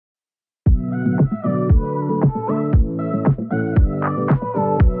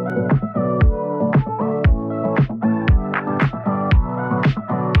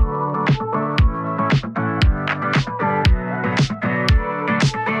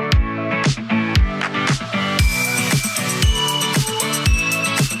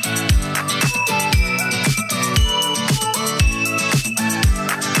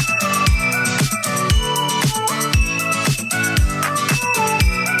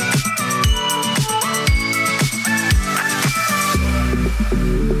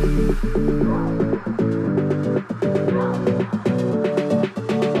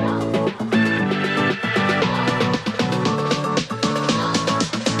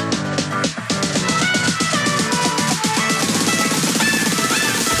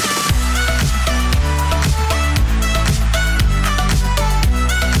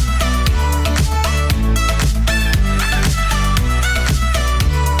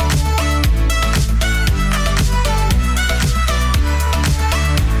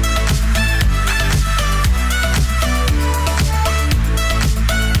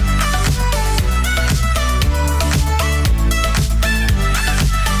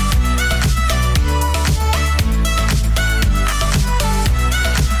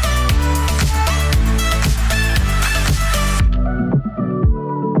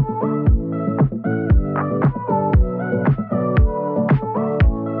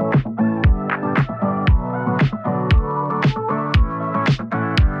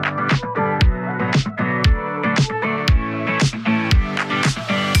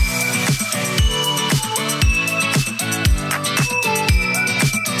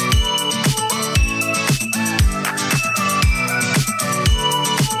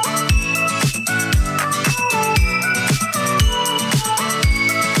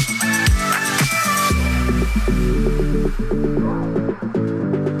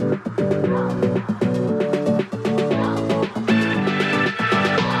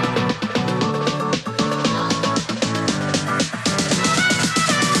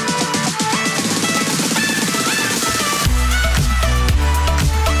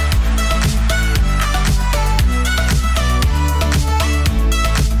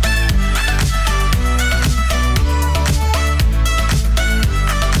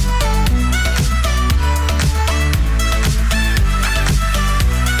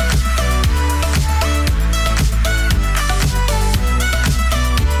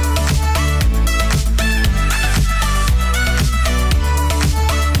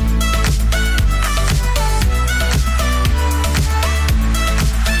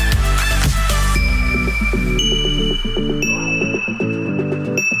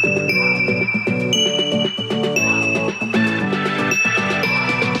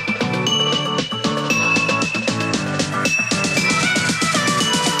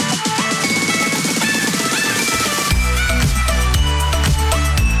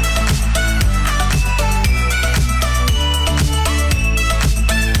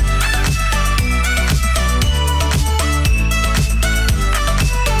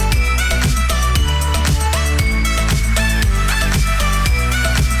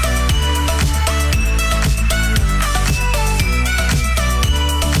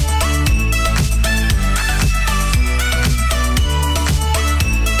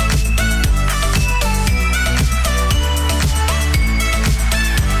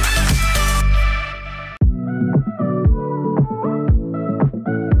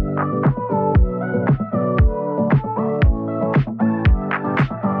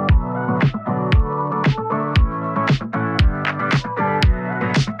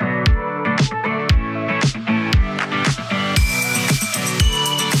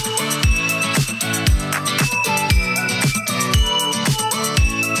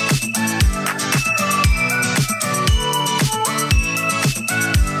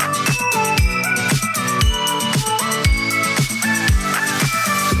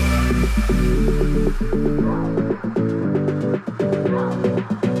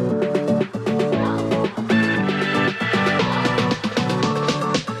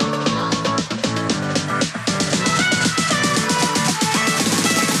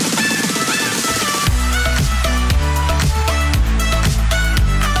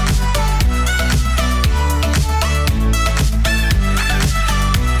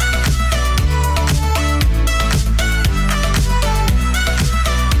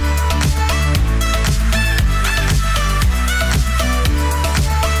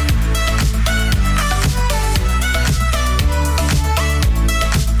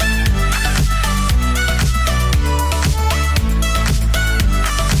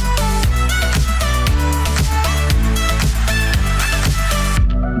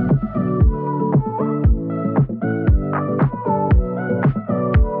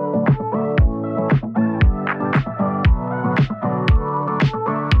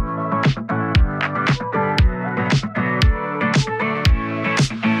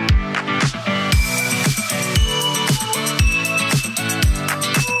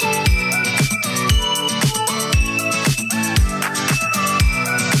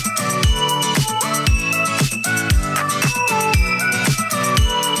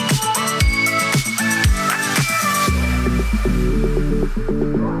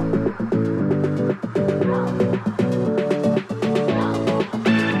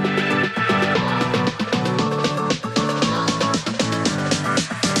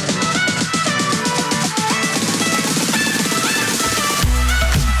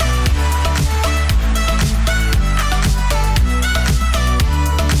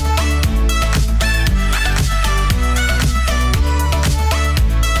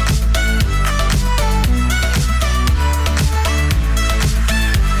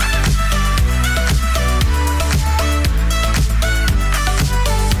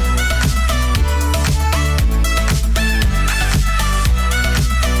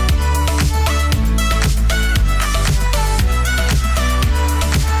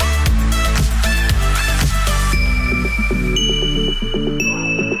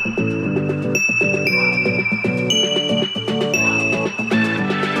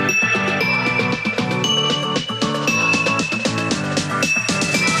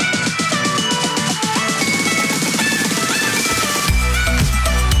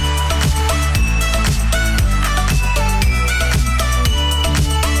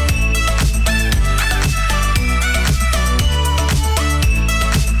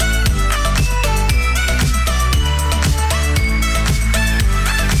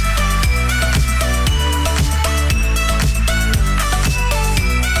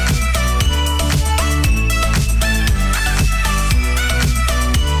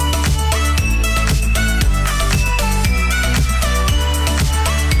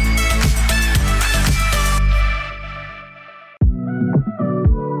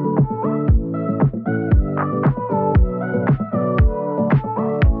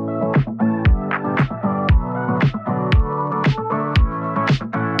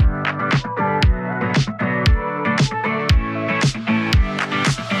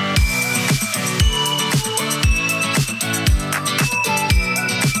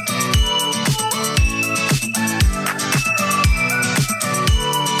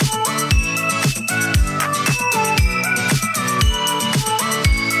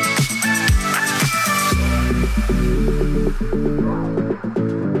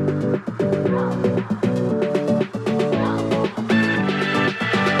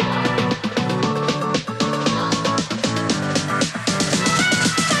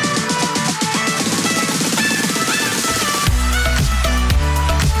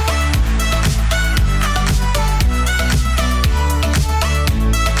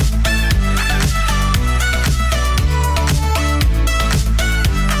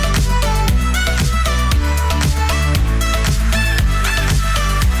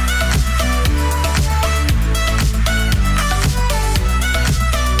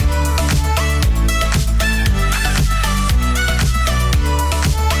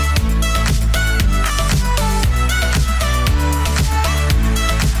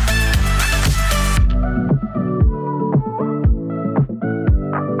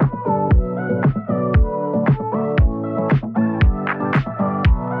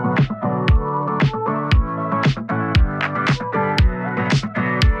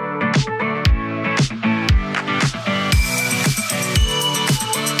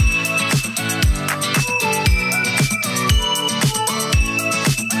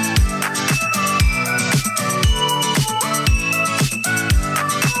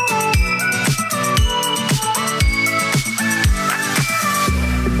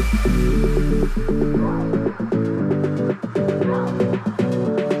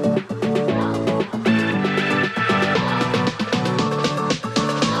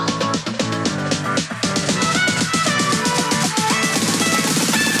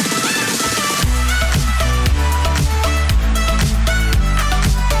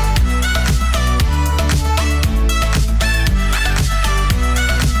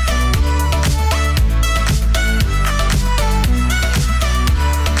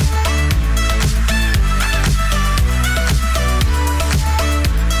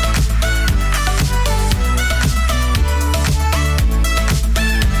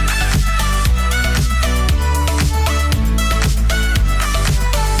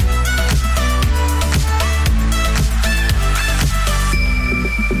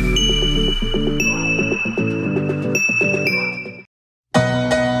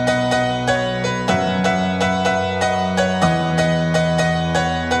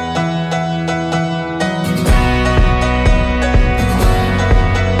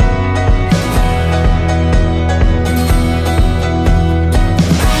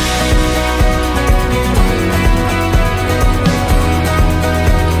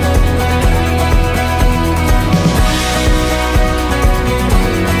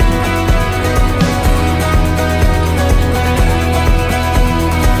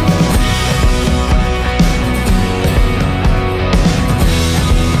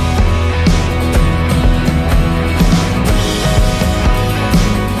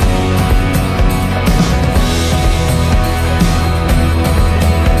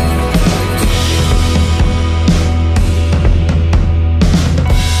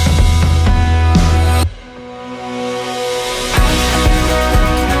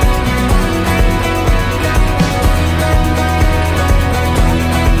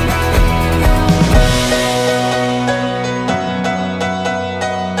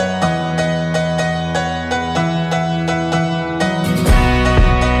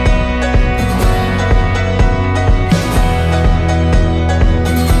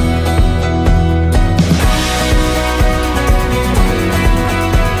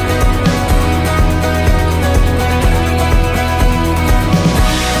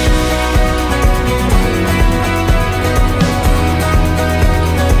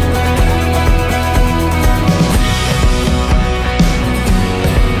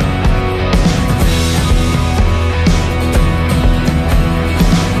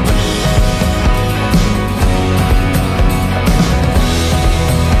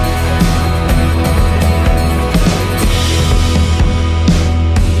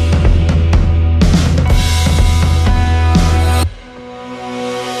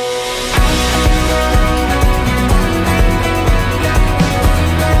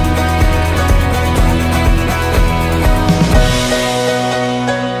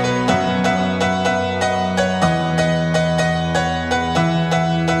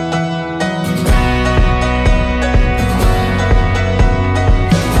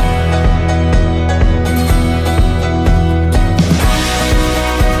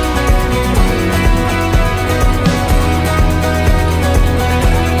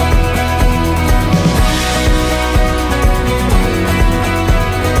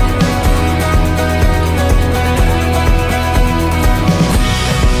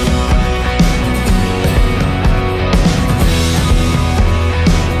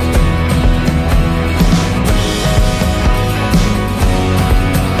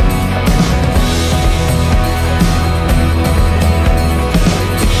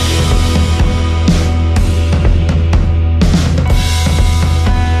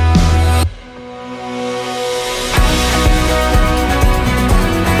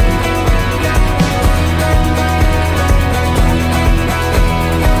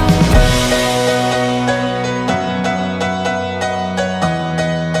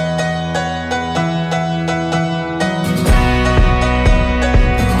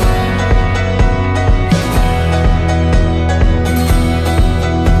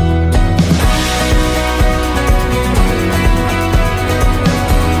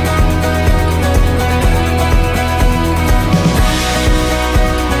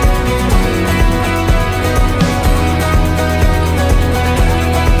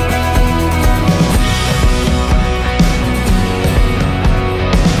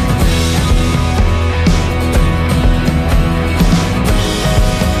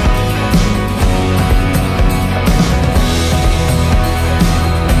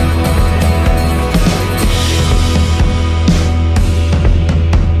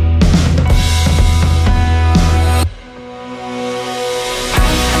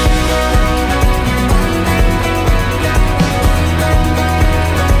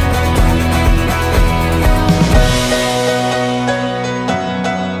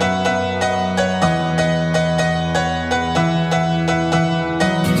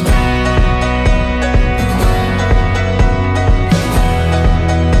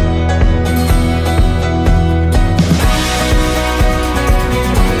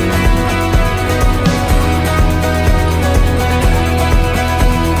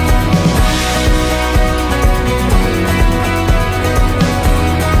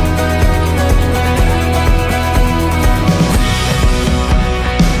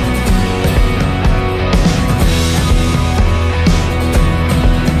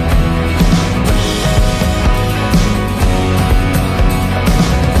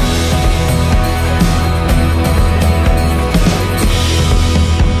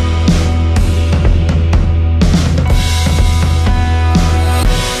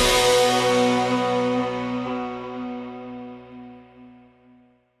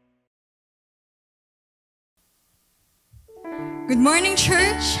morning,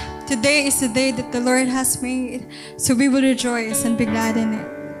 church. Today is the day that the Lord has made, so we will rejoice and be glad in it.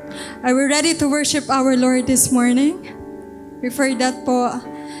 Are we ready to worship our Lord this morning? Before that po,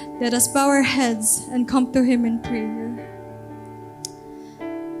 let us bow our heads and come to Him in prayer.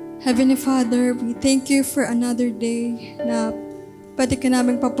 Heavenly Father, we thank You for another day na pwede ka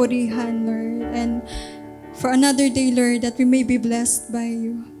naming papurihan, Lord, and for another day, Lord, that we may be blessed by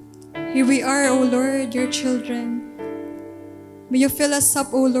You. Here we are, O Lord, Your children. May You fill us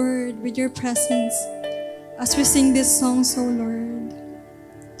up, O Lord, with Your presence as we sing these songs, O Lord.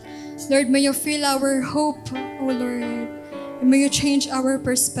 Lord, may You fill our hope, O Lord, and may You change our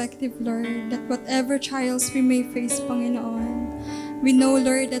perspective, Lord, that whatever trials we may face, Panginoon, we know,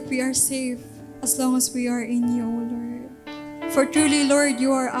 Lord, that we are safe as long as we are in You, O Lord. For truly, Lord,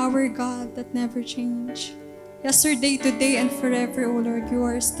 You are our God that never change. Yesterday, today, and forever, O Lord, You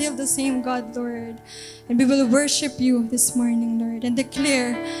are still the same God, Lord. And we will worship You this morning, Lord, and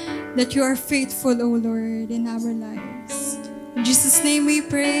declare that You are faithful, O Lord, in our lives. In Jesus' name we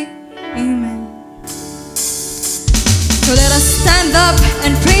pray, amen. So let us stand up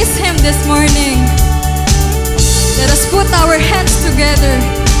and praise Him this morning. Let us put our hands together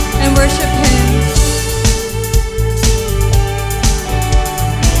and worship Him.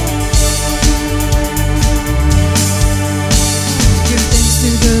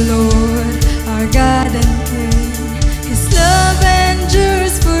 God and King, His love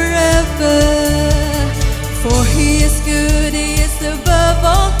endures forever. For He is good, He is above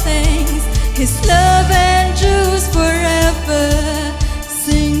all things. His love endures forever.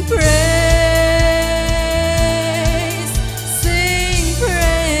 Sing praise, sing praise.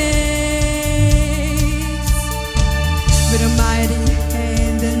 With a mighty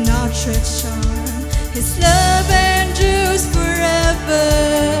hand and outstretched arm, His love endures forever.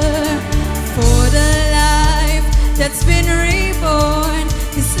 For the life that's been reborn,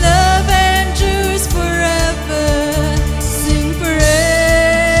 His love endures forever. Sing praise,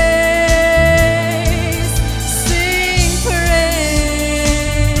 sing praise,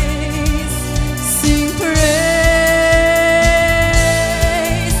 sing praise,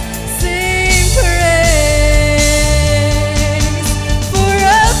 sing praise.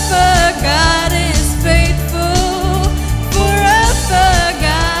 Forever God is faithful, forever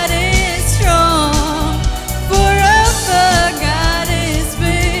God is strong, forever God is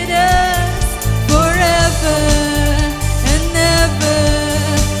with us, forever and ever,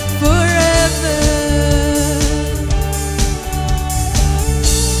 forever.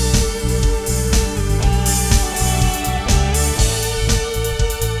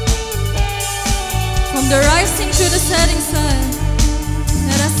 From the rising to the setting sun,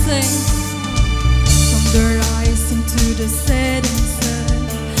 let us sing. From the rising to the setting sun,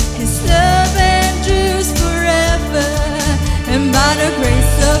 His love endures forever. And by the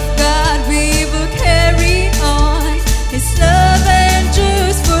grace of God we will carry on. His love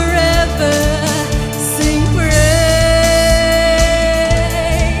endures forever. Sing praise,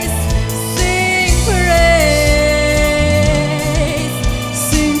 sing praise,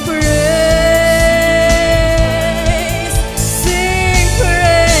 sing praise, sing praise.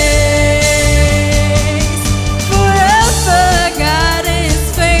 Forever God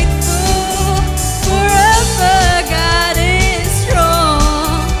is faithful, forever God is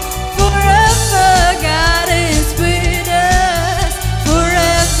strong,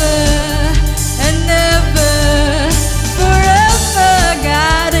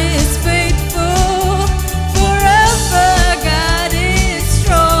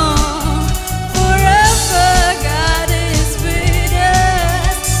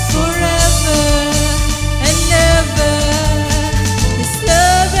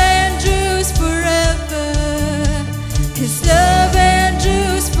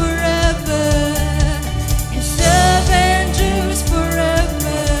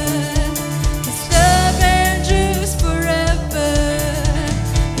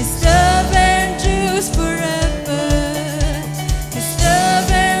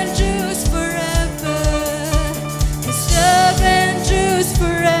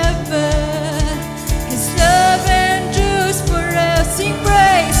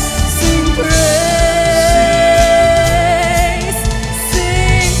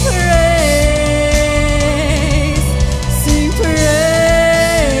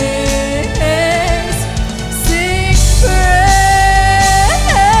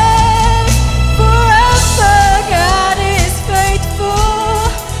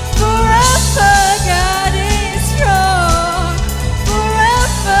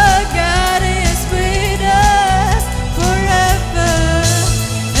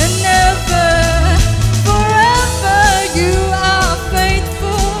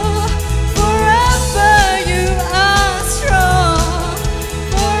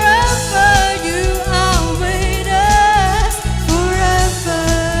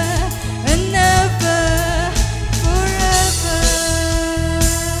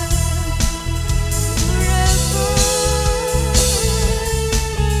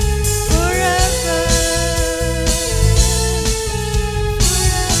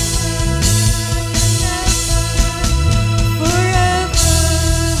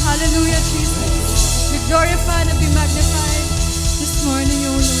 glorified and be magnified this morning,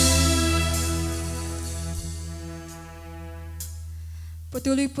 O Lord.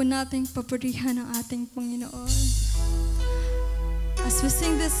 Patuloy po nating papurihan ang ating Panginoon. As we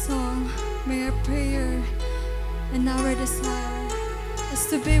sing this song, may our prayer and our desire is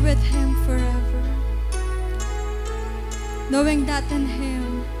to be with Him forever. Knowing that in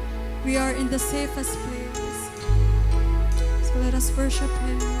Him, we are in the safest place. So let us worship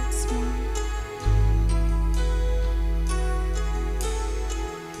Him this morning.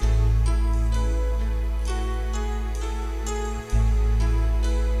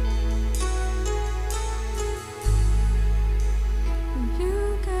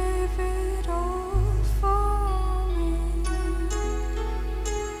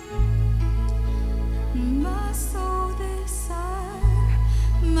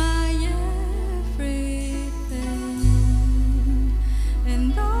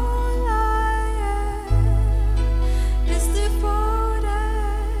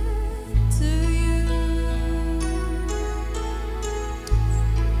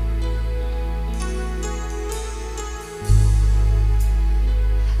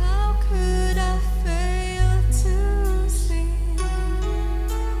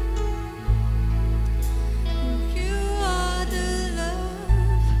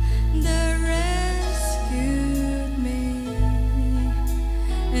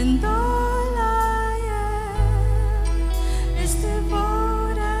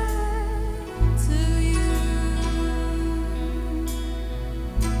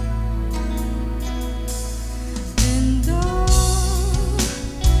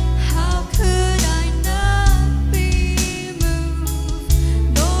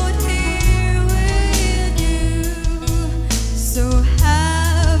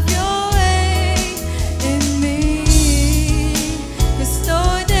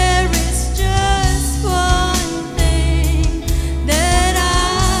 There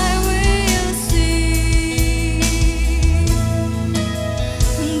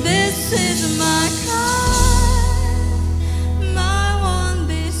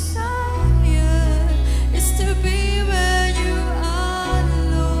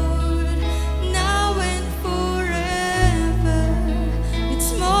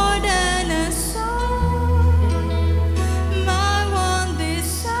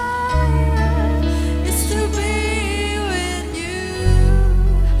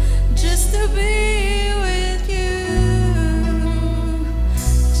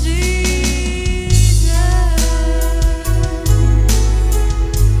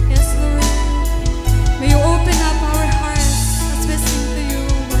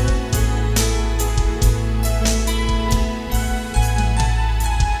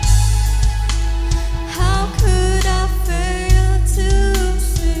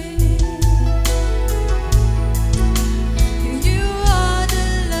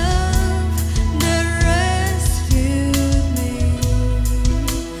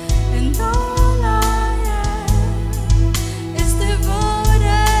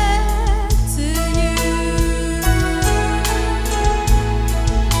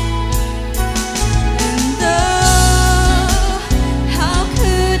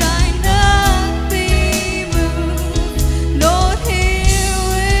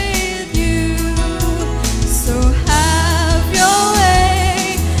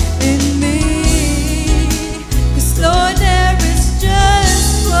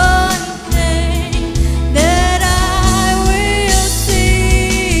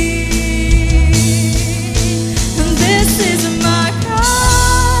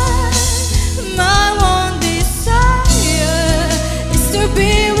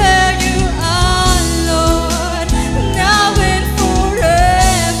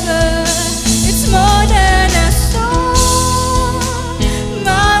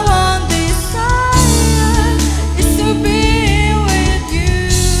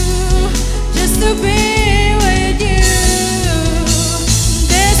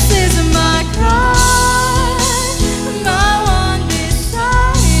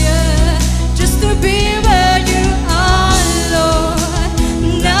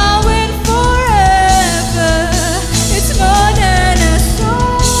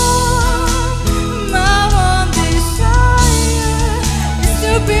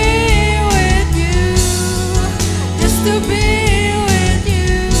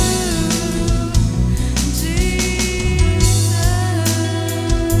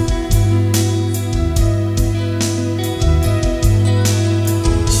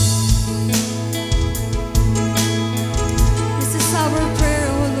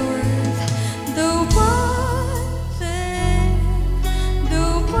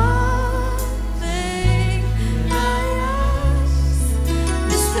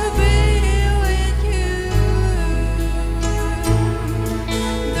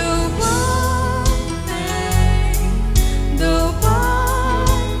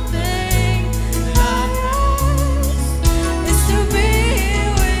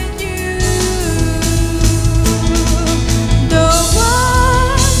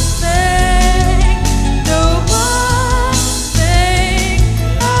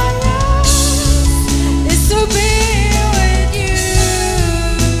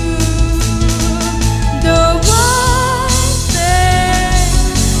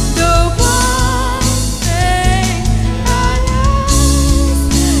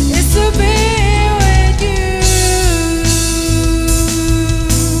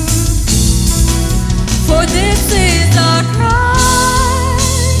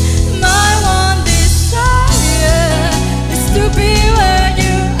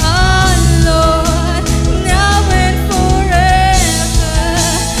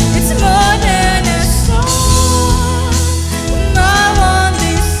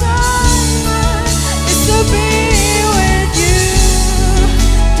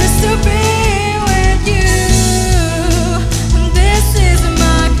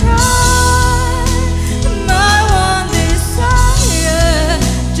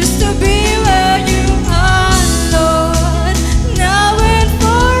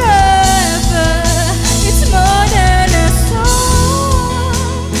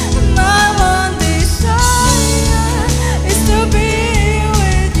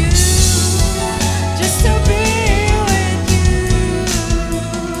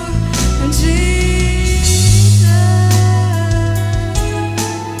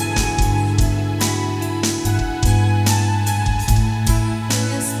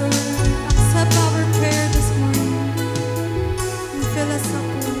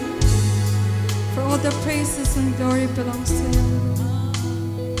All the praises and glory belongs to you.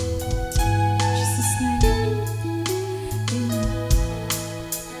 In Jesus' name. Amen.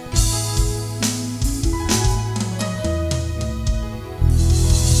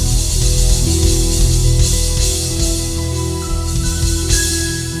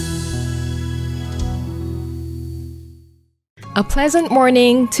 A pleasant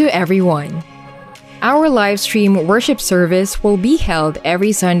morning to everyone. Our live stream worship service will be held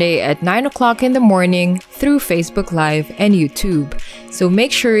every Sunday at 9 o'clock in the morning through Facebook Live and YouTube. So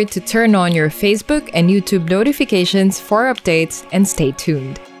make sure to turn on your Facebook and YouTube notifications for updates and stay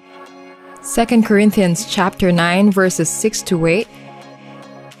tuned. 2 Corinthians chapter 9 verses 6 to 8.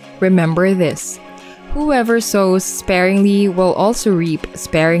 Remember this: whoever sows sparingly will also reap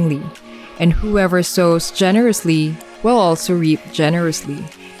sparingly, and whoever sows generously will also reap generously.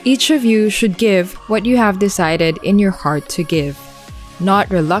 Each of you should give what you have decided in your heart to give,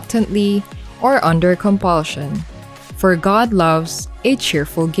 not reluctantly or under compulsion. For God loves a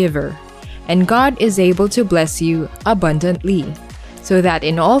cheerful giver, and God is able to bless you abundantly, so that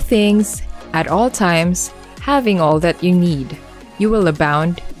in all things, at all times, having all that you need, you will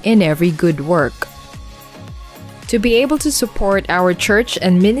abound in every good work. To be able to support our church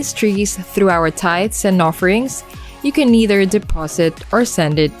and ministries through our tithes and offerings, you can either deposit or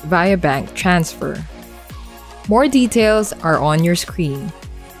send it via bank transfer. More details are on your screen.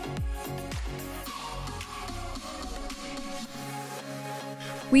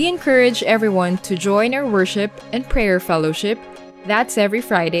 We encourage everyone to join our worship and prayer fellowship. That's every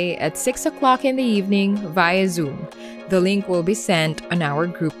Friday at 6 o'clock in the evening via Zoom. The link will be sent on our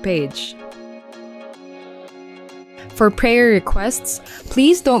group page. For prayer requests,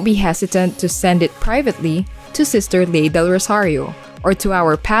 please don't be hesitant to send it privately to Sister Lay Del Rosario or to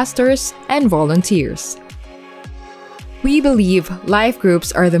our pastors and volunteers. We believe life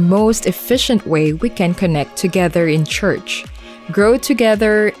groups are the most efficient way we can connect together in church, grow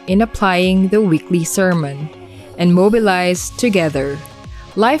together in applying the weekly sermon, and mobilize together.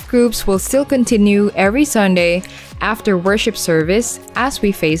 Life groups will still continue every Sunday after worship service as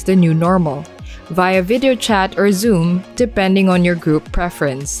we face the new normal, via video chat or Zoom depending on your group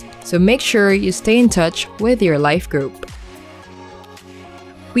preference. So make sure you stay in touch with your life group.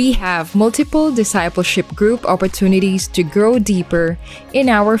 We have multiple discipleship group opportunities to grow deeper in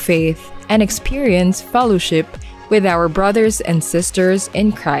our faith and experience fellowship with our brothers and sisters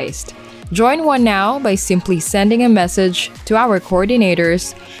in Christ. Join one now by simply sending a message to our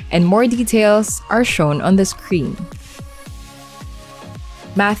coordinators, and more details are shown on the screen.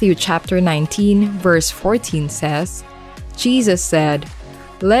 Matthew chapter 19 verse 14 says, Jesus said,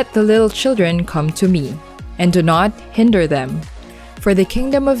 "Let the little children come to me, and do not hinder them, for the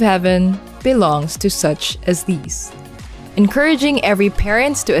kingdom of heaven belongs to such as these." Encouraging every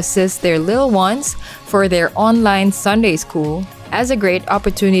parents to assist their little ones for their online Sunday school as a great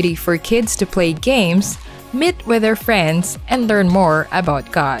opportunity for kids to play games, meet with their friends, and learn more about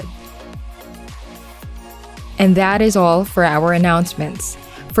God. And that is all for our announcements.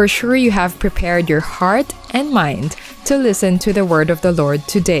 For sure you have prepared your heart and mind to listen to the word of the Lord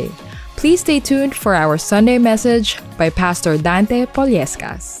today. Please stay tuned for our Sunday message by Pastor Dante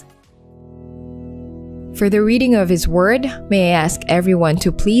Poliescas. For the reading of His Word, may I ask everyone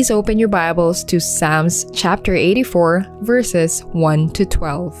to please open your Bibles to Psalms chapter 84, verses 1 to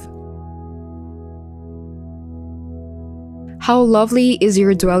 12. How lovely is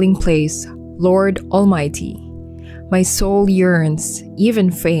your dwelling place, Lord Almighty! My soul yearns, even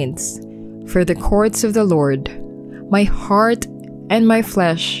faints, for the courts of the Lord. My heart and my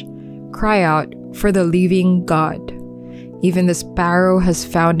flesh cry out for the living God. Even the sparrow has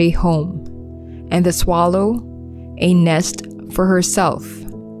found a home, and the swallow a nest for herself,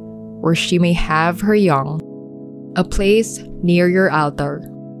 where she may have her young, a place near your altar.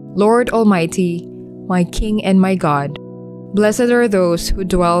 Lord Almighty, my King and my God, blessed are those who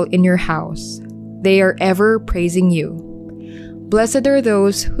dwell in your house. They are ever praising you. Blessed are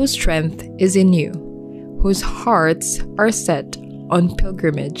those whose strength is in you, whose hearts are set on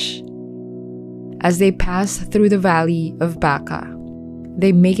pilgrimage. As they pass through the valley of Baca,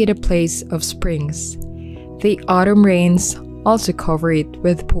 they make it a place of springs. The autumn rains also cover it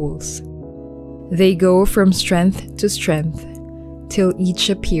with pools. They go from strength to strength, till each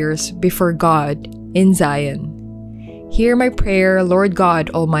appears before God in Zion. Hear my prayer, Lord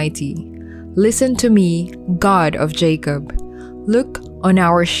God Almighty. Listen to me, God of Jacob. Look on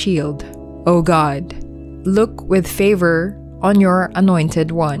our shield, O God. Look with favor on your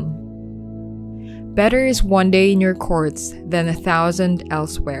anointed one. Better is one day in your courts than 1,000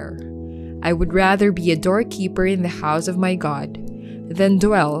 elsewhere. I would rather be a doorkeeper in the house of my God than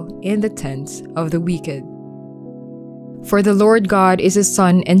dwell in the tents of the wicked. For the Lord God is a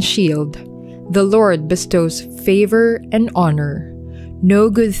sun and shield. The Lord bestows favor and honor. No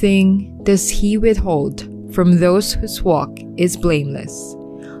good thing does he withhold from those whose walk is blameless.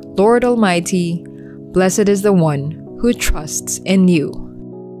 Lord Almighty, blessed is the one who trusts in you.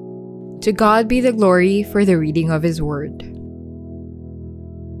 To God be the glory for the reading of his word.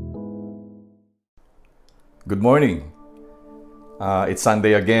 Good morning. It's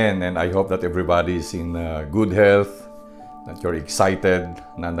Sunday again, and I hope that everybody is in good health, that you're excited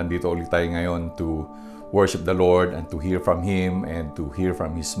na nandito ulit tayo ngayon to worship the Lord and to hear from Him and to hear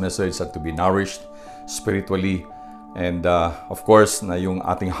from His message and to be nourished spiritually. And of course, na yung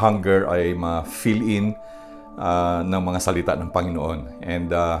ating hunger ay ma-fill in ng mga salita ng Panginoon.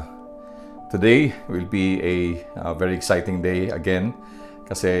 And today will be a very exciting day again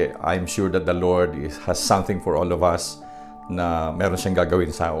kasi I'm sure that the Lord has something for all of us na meron siyang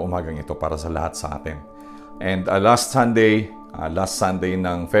gagawin sa umagang ito para sa lahat sa atin. And last Sunday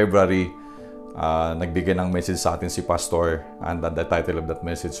ng February, nagbigay ng message sa atin si Pastor, and the title of that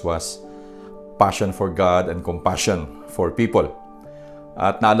message was Passion for God and Compassion for People.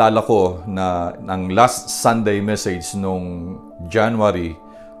 At naalala ko na ang last Sunday message nung January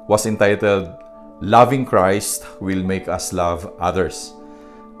was entitled Loving Christ Will Make Us Love Others.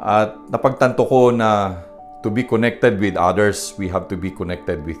 At napagtanto ko na to be connected with others, we have to be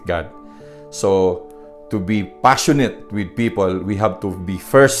connected with God. So, to be passionate with people, we have to be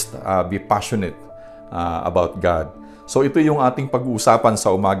first be passionate about God. So ito yung ating pag-uusapan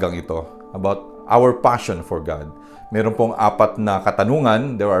sa umagang ito, about our passion for God. Meron pong 4 na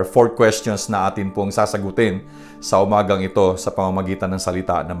katanungan. There are 4 questions na atin pong sasagutin sa umagang ito sa pamamagitan ng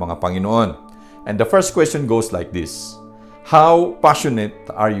salita ng mga Panginoon. And the first question goes like this: how passionate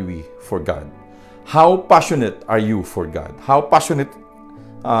are you for God? How passionate are you for God? How passionate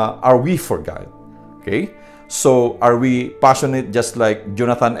are we for God? Okay, so are we passionate just like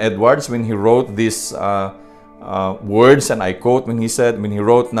Jonathan Edwards when he wrote these words, and I quote when he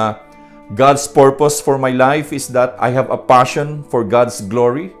wrote na God's purpose for my life is that I have a passion for God's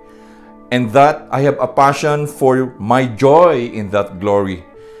glory, and that I have a passion for my joy in that glory,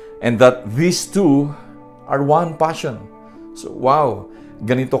 and that these two are one passion. So wow,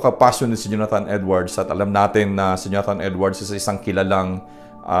 ganito ka-passionate si Jonathan Edwards, at alam natin na si Jonathan Edwards is isang kilalang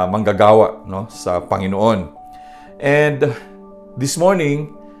manggagawa, no, sa Panginoon. And this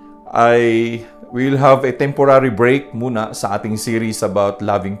morning, I will have a temporary break muna sa ating series about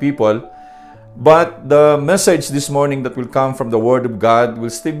loving people. But the message this morning that will come from the Word of God will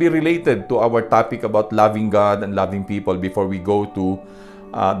still be related to our topic about loving God and loving people before we go to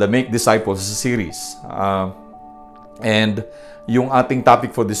the Make Disciples series. And yung ating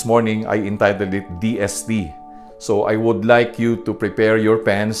topic for this morning, I entitled it DST. So I would like you to prepare your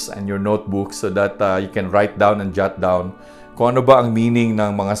pens and your notebook so that you can write down and jot down kung ano ba ang meaning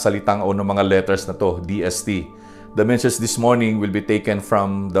ng mga salitang o ng mga letters na to, DST. The message this morning will be taken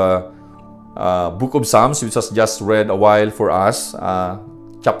from the book of Psalms, which was just read a while for us,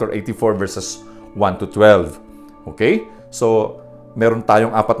 chapter 84 verses 1 to 12. Okay? So meron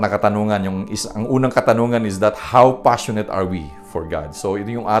tayong 4 na katanungan. Ang unang katanungan is that how passionate are we for God? So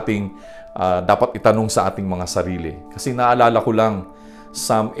ito yung ating dapat itanong sa ating mga sarili. Kasi naalala ko lang,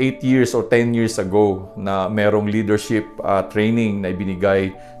 some 8 years or 10 years ago na merong leadership training na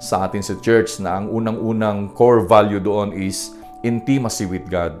ibinigay sa atin sa church na ang unang-unang core value doon is intimacy with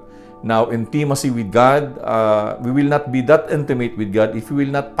God. Now, intimacy with God, we will not be that intimate with God if we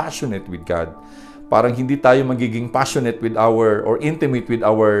will not passionate with God. Parang hindi tayo magiging passionate with or intimate with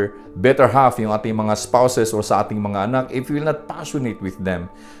our better half, yung ating mga spouses or sa ating mga anak, if we will not passionate with them.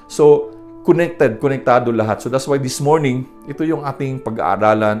 So, konektado lahat. So that's why this morning, ito yung ating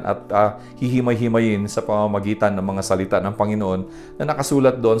pag-aaralan at hihimay-himayin sa pamamagitan ng mga salita ng Panginoon na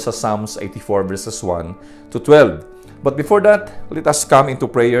nakasulat doon sa Psalms 84 verses 1 to 12. But before that, let us come into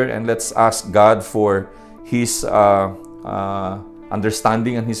prayer and let's ask God for His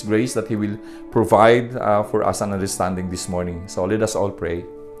understanding and His grace, that He will provide for us an understanding this morning. So let us all pray.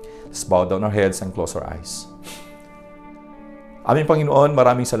 Let's bow down our heads and close our eyes. Aming Panginoon,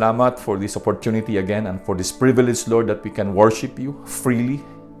 maraming salamat for this opportunity again and for this privilege, Lord, that we can worship You freely,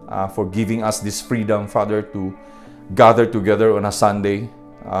 for giving us this freedom, Father, to gather together on a Sunday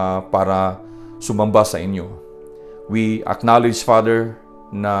para sumamba sa Inyo. We acknowledge, Father,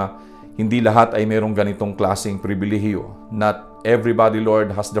 na hindi lahat ay merong ganitong klaseng pribilehiyo. Not everybody,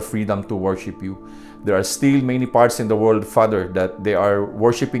 Lord, has the freedom to worship You. There are still many parts in the world, Father, that they are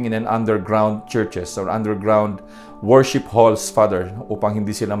worshiping in an underground churches or underground worship halls, Father, upang hindi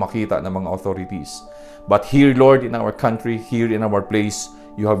sila makita ng mga authorities. But here, Lord, in our country, here in our place,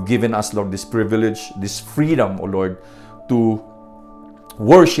 you have given us, Lord, this privilege, this freedom, O Lord, to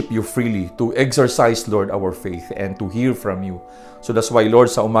worship you freely, to exercise, Lord, our faith, and to hear from you. So that's why, Lord,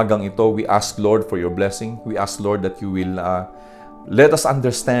 sa umagang ito, we ask, Lord, for your blessing. We ask, Lord, that you will let us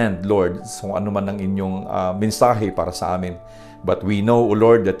understand, Lord, kung ano man ang inyong mensahe para sa amin. But we know, O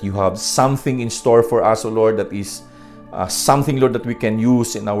Lord, that you have something in store for us, O Lord, that is something, Lord, that we can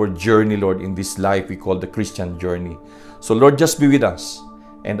use in our journey, Lord, in this life we call the Christian journey. So, Lord, just be with us.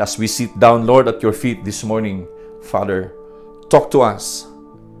 And as we sit down, Lord, at your feet this morning, Father, talk to us.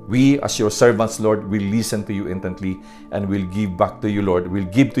 We, as your servants, Lord, will listen to you intently and will give back to you, Lord. We'll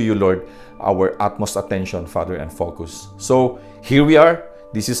give to you, Lord, our utmost attention, Father, and focus. So, here we are.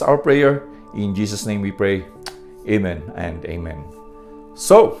 This is our prayer. In Jesus' name we pray. Amen and amen.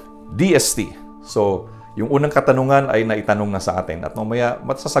 So, DST. So, yung unang katanungan ay naitanong na sa atin. At mamaya,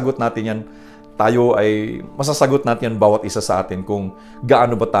 masasagot natin yan. Masasagot natin yan bawat isa sa atin kung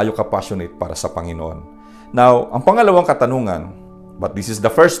gaano ba tayo ka-passionate para sa Panginoon. Now, ang pangalawang katanungan, but this is the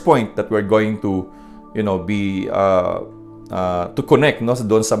first point that we're going to, to connect, no,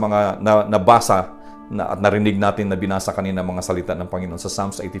 doon sa mga nabasa at narinig natin na binasa kanina mga salita ng Panginoon sa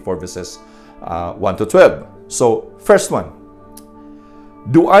Psalms 84 verses 1 to 12. So, first one,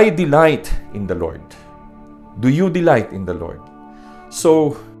 do I delight in the Lord? Do you delight in the Lord?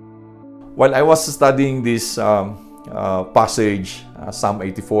 So, while I was studying this passage, Psalm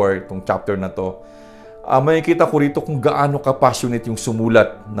 84, itong chapter na to, makikita ko rito kung gaano ka-passionate yung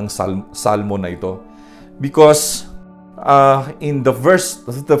sumulat ng salmo na ito. Because in the first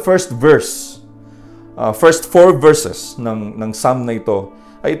four verses ng psalm na ito,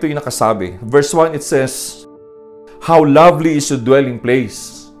 ay ito yung nakasabi. Verse 1, it says, "How lovely is your dwelling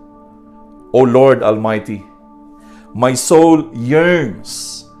place, O Lord Almighty! My soul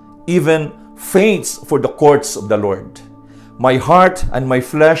yearns, even faints for the courts of the Lord. My heart and my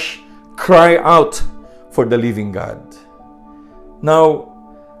flesh cry out for the living God." Now,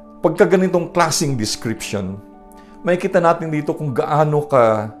 pagka ganitong klaseng description, makikita natin dito kung gaano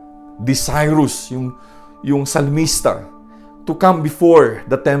ka desirous yung salmista to come before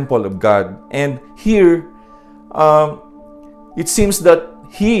the temple of God. And here, it seems that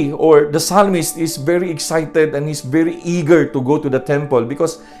he or the psalmist is very excited and he's very eager to go to the temple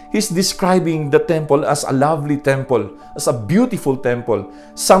because he's describing the temple as a lovely temple, as a beautiful temple,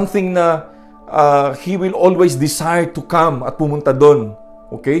 something na he will always desire to come at pumunta doon,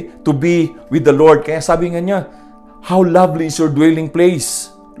 okay, to be with the Lord. Kaya sabi nga niya, "How lovely is your dwelling place,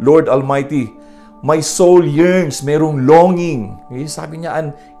 Lord Almighty. My soul yearns," merong longing. Okay? Sabi niya,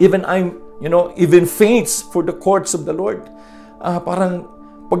 and even faints for the courts of the Lord. Parang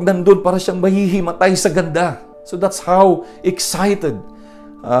pag nandun, para siyang mahihimatay sa ganda. So that's how excited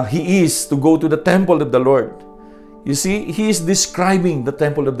he is to go to the temple of the Lord. You see, he is describing the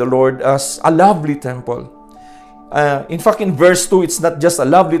temple of the Lord as a lovely temple. In fact, in verse 2, it's not just a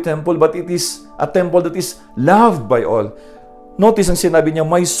lovely temple, but it is a temple that is loved by all. Notice ang sinabi niya,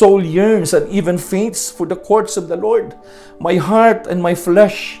 "My soul yearns and even faints for the courts of the Lord. My heart and my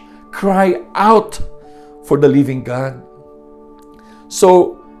flesh cry out for the living God."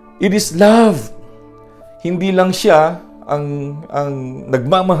 So, it is love. Hindi lang siya ang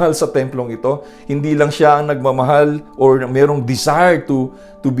nagmamahal sa templong ito. Hindi lang siya ang nagmamahal or merong desire to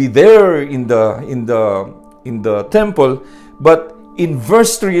be there in the temple, but in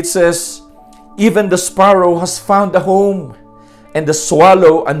verse 3 it says, "Even the sparrow has found a home, and the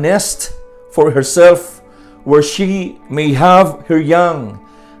swallow a nest for herself, where she may have her young,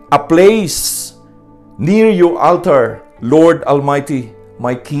 a place near your altar, Lord Almighty,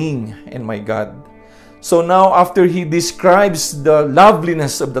 my King and my God." So now, after he describes the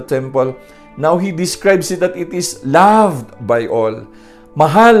loveliness of the temple, now he describes it that it is loved by all.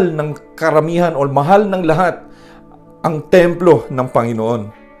 Mahal ng karamihan o mahal ng lahat ang templo ng Panginoon.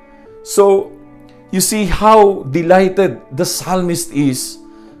 So, you see how delighted the psalmist is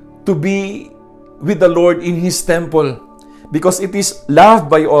to be with the Lord in His temple, because it is loved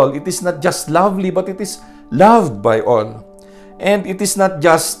by all. It is not just lovely, but it is loved by all. And it is not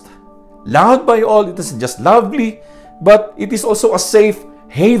just loved by all, it is just lovely, but it is also a safe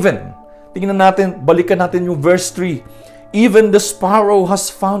haven. Tingnan natin, balikan natin yung verse 3. "Even the sparrow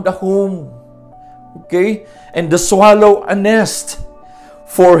has found a home." Okay? "And the swallow a nest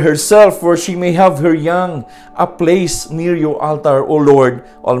for herself, where she may have her young, a place near your altar, O Lord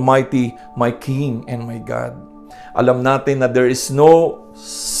Almighty, my King and my God." Alam natin na there is no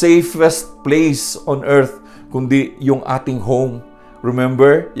safest place on earth kundi yung ating home.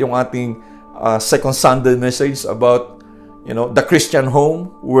 Remember yung ating second Sunday message about the Christian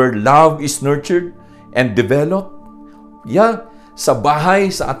home where love is nurtured and develop. Yeah, sa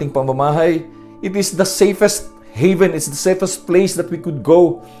bahay, sa ating pamamahay, it is the safest haven, it's the safest place that we could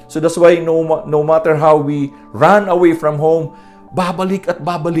go. So that's why no matter how we run away from home, babalik at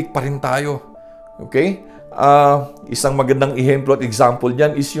babalik pa rin tayo. Okay? Isang magandang ehemplo at example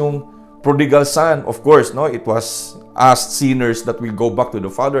diyan is yung prodigal son. Of course, no, it was us sinners that will go back to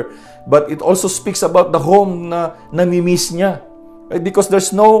the Father. But it also speaks about the home na namimiss niya. Right? Because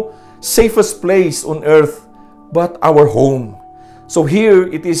there's no safest place on earth but our home. So here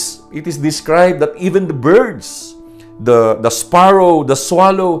it is described that even the birds, the sparrow, the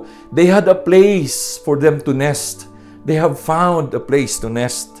swallow, they had a place for them to nest. They have found a place to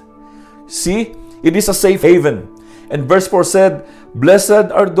nest. See, it is a safe haven. And verse 4 said,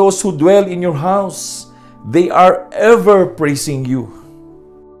 "Blessed are those who dwell in your house. They are ever praising you."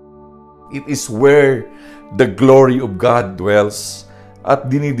 It is where the glory of God dwells.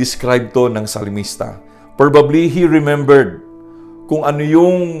 At dinidescribe to ng salmista. Probably he remembered kung ano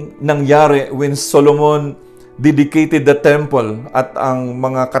yung nangyari when Solomon dedicated the temple, at ang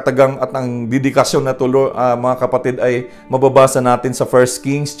mga katagang at ang dedikasyon na tulo, mga kapatid, ay mababasa natin sa 1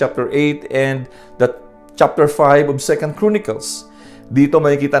 Kings chapter 8 and the chapter 5 of 2 Chronicles. Dito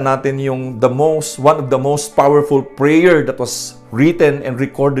makikita natin yung one of the most powerful prayer that was written and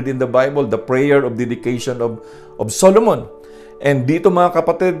recorded in the Bible, the prayer of dedication of Solomon. And dito mga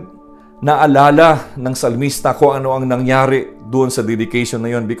kapatid, naalala ng salmista kung ano ang nangyari doon sa dedication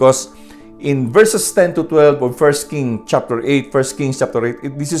na yon, because in verses 10 to 12 of 1 Kings chapter 8,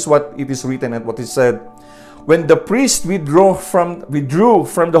 this is what it is written and what is said. When the priest withdrew from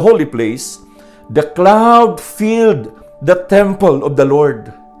the holy place, the cloud filled the temple of the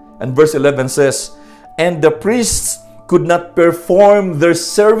Lord. And verse 11 says, "And the priests could not perform their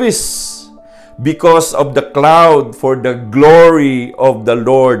service because of the cloud, for the glory of the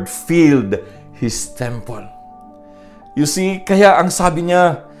Lord filled His temple." You see, kaya ang sabi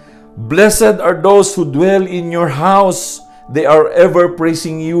niya, "Blessed are those who dwell in your house. They are ever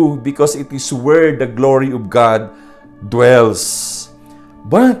praising you, because it is where the glory of God dwells."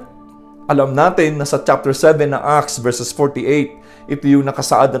 But alam natin na sa chapter 7 ng Acts verses 48, ito yung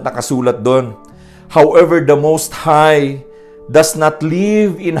nakasaad at nakasulat doon. "However, the Most High does not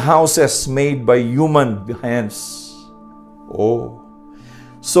live in houses made by human hands." Oh.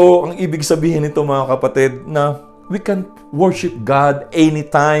 So, ang ibig sabihin nito mga kapatid, na we can worship God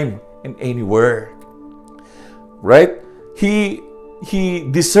anytime and anywhere. Right? He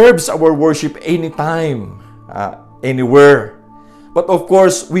deserves our worship anytime, anywhere. But of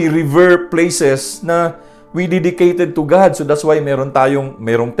course, we revere places na we dedicated to God. So that's why merong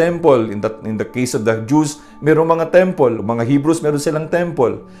temple. In the case of the Jews, merong mga temple. Mga Hebrews, meron silang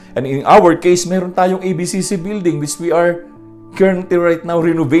temple. And in our case, meron tayong ABCC building, which we are currently right now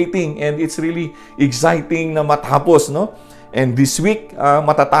renovating. And it's really exciting na matapos, no? And this week,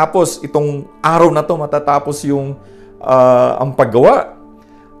 matatapos. Itong araw na to, matatapos yung ang paggawa.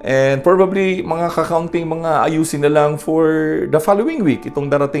 And probably, mga kakaunting mga ayusin na lang for the following week, itong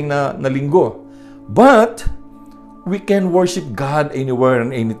darating na linggo. But we can worship God anywhere and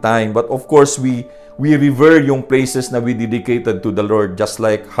anytime. But of course, we revere yung places na we dedicated to the Lord, just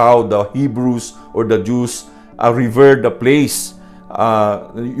like how the Hebrews or the Jews revere the place,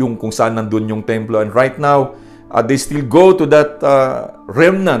 yung kung saan nandun yung templo. And right now, they still go to that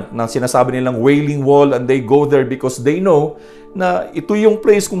remnant na sinasabi nilang Wailing Wall, and they go there because they know na ito yung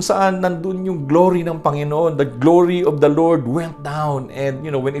place kung saan nandun yung glory ng Panginoon. The glory of the Lord went down, and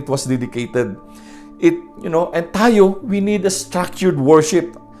when it was dedicated, and tayo, we need a structured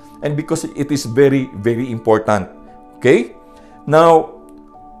worship, and because it is very, very important. Okay? Now,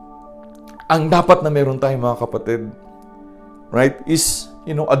 ang dapat na meron tayo mga kapatid, right, is,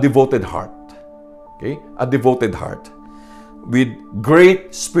 a devoted heart. Okay? A devoted heart with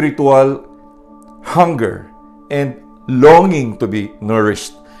great spiritual hunger and longing to be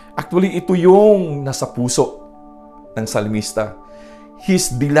nourished. Actually, ito yung nasa puso ng salmista.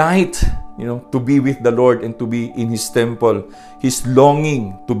 His delight, to be with the Lord and to be in His temple. His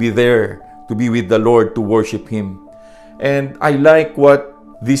longing to be there, to be with the Lord, to worship Him. And I like what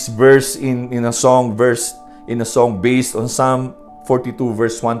this verse in a song based on Psalm 42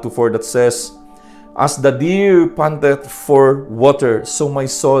 verse 1 to 4 that says, "As the deer panteth for water, so my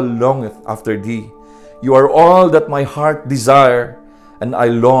soul longeth after thee. You are all that my heart desire, and I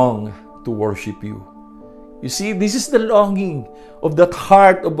long to worship you." You see, this is the longing of that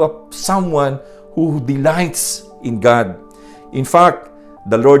heart of someone who delights in God. In fact,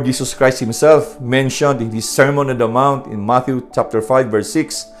 the Lord Jesus Christ Himself mentioned in His Sermon on the Mount in Matthew chapter 5 verse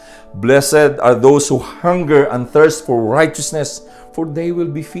 6, "Blessed are those who hunger and thirst for righteousness, for they will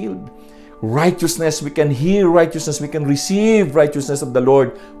be filled." righteousness, we can hear righteousness, we can receive righteousness of the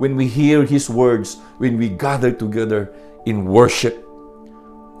Lord when we hear His words, when we gather together in worship.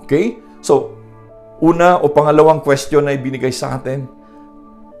 Okay? So, una o pangalawang question na ibinigay sa atin,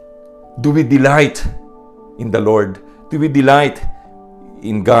 do we delight in the Lord? Do we delight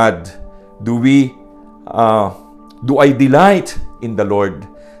in God? Do I delight in the Lord?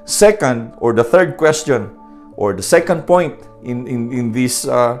 Second, or the third question, or the second point in this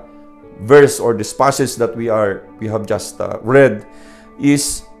verse or this passage that we have just read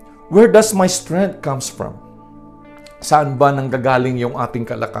is, where does my strength comes from? Saan ba nanggagaling yung ating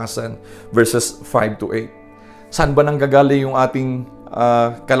kalakasan? Verses 5 to 8. Saan ba nanggagaling yung ating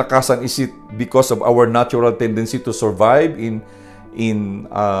kalakasan? Is it because of our natural tendency to survive in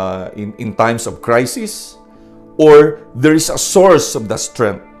times of crisis, or there is a source of the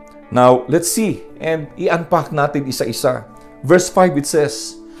strength? Now, let's see and i-unpack natin isa-isa. Verse 5, it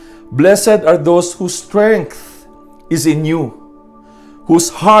says, "Blessed are those whose strength is in you, whose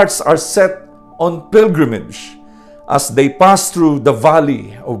hearts are set on pilgrimage as they pass through the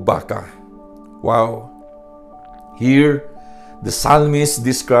valley of Baca." Wow. Here, the psalmist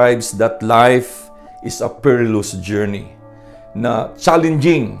describes that life is a perilous journey, na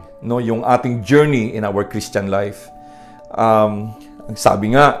challenging, no, yung ating journey in our Christian life. Ang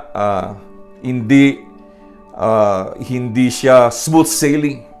sabi nga, hindi siya smooth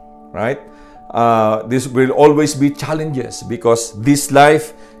sailing, right? This will always be challenges because this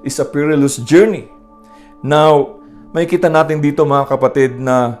life is a perilous journey. Now, makikita natin dito mga kapatid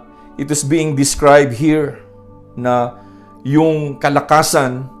na it is being described here na yung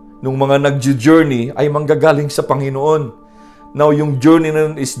kalakasan ng mga nag-journey ay manggagaling sa Panginoon. Now, yung journey na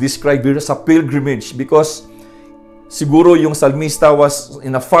yun is described here as a pilgrimage because siguro yung salmista was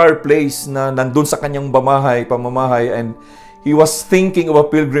in a far place na nandun sa kanyang pamamahay, and he was thinking of a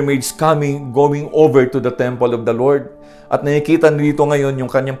pilgrimage going over to the temple of the Lord. At nakikita dito ngayon yung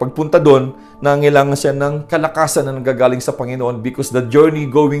kanyang pagpunta doon, nangailangan siya ng kalakasan na nanggagaling sa Panginoon because the journey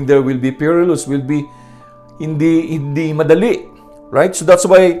going there will be perilous, will be hindi madali. Right? So that's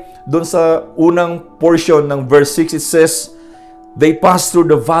why doon sa unang portion ng verse 6, it says, they passed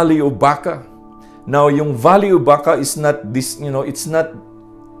through the valley of Baca. Now, yung valley of Baca is not this, it's not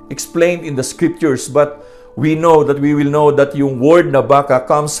explained in the scriptures, but we will know that yung word na Baca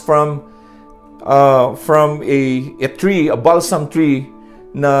comes from a tree, a balsam tree,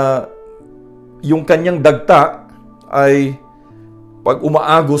 na yung kanyang dagta ay pag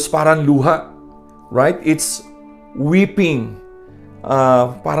umaagos parang luha. Right? It's weeping.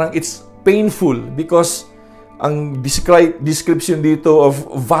 Parang it's painful because ang description dito of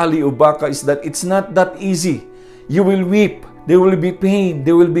Valley of Baca is that it's not that easy. You will weep. There will be pain.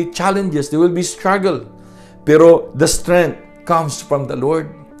 There will be challenges. There will be struggle. Pero the strength comes from the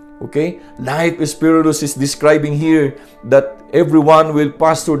Lord. Okay? Life is perilous is describing here that everyone will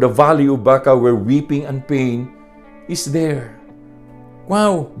pass through the Valley of Baca where weeping and pain is there.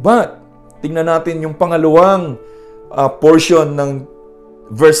 Wow! But, tingnan natin yung pangalawang portion ng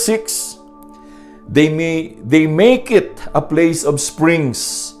verse 6. They make it a place of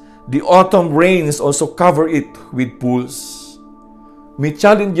springs. The autumn rains also cover it with pools. May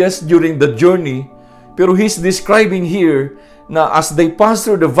challenges during the journey, pero he's describing here na as they pass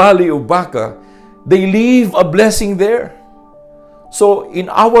through the valley of Baca, they leave a blessing there. So, in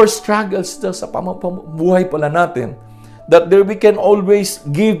our struggles sa pamumuhay pala natin, that there we can always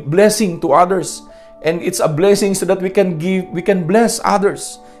give blessing to others. And it's a blessing so that we can bless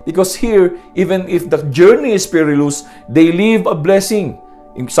others. Because here, even if the journey is perilous, they leave a blessing.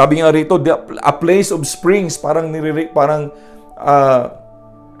 Sabi nga rito, a place of springs.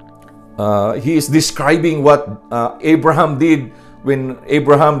 He is describing what Abraham did when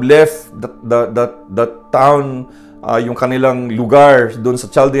Abraham left the town, yung kanilang lugar doon sa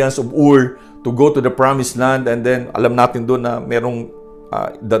Chaldeans of Ur to go to the promised land. And then, alam natin doon na merong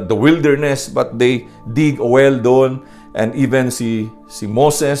the wilderness, but they dig a well doon. And even si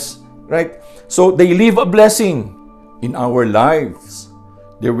Moses, right? So they leave a blessing in our lives.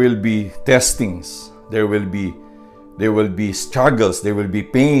 There will be testings. There will be struggles. There will be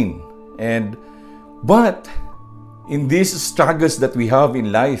pain. But in these struggles that we have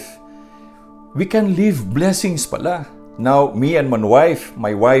in life, we can leave blessings pala. Now, me and my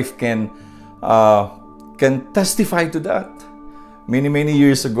wife can testify to that. Many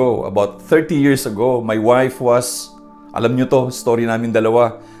years ago, about 30 years ago, my wife was, alam nyo to, story namin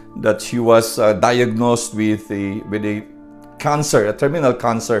dalawa, that she was diagnosed with a cancer, a terminal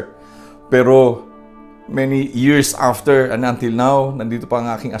cancer. Pero many years after and until now, nandito pa ang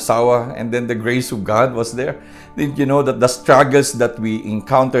aking asawa, and then the grace of God was there. Did you know that the struggles that we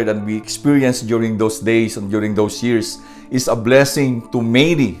encountered and we experienced during those days and during those years is a blessing to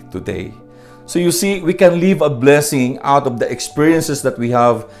many today? So you see, we can live a blessing out of the experiences that we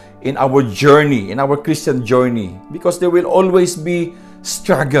have in our journey, in our Christian journey, because there will always be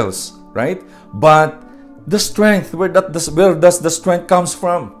struggles, right? But the strength, where does the strength comes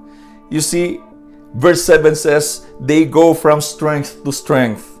from? You see, verse 7 says, they go from strength to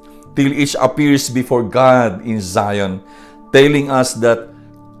strength till each appears before God in Zion, telling us that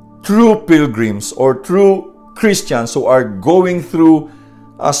true pilgrims or true Christians who are going through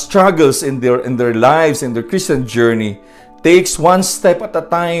struggles in their lives, in their Christian journey, takes one step at a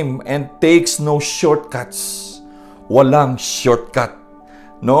time and takes no shortcuts. Walang shortcut.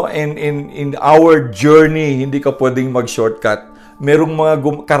 No? And in our journey, hindi ka pwedeng mag-shortcut. Merong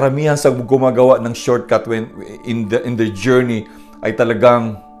mga karamihan sa gumagawa ng shortcut when in the journey ay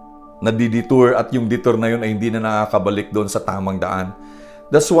talagang nadidetour, at yung detour na yun ay hindi na nakakabalik doon sa tamang daan.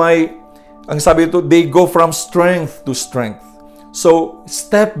 That's why, ang sabi ito, they go from strength to strength. So,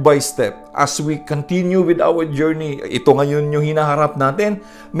 step by step, as we continue with our journey, ito ngayon yung hinaharap natin,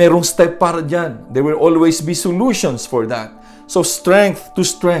 merong step para dyan. There will always be solutions for that. So, strength to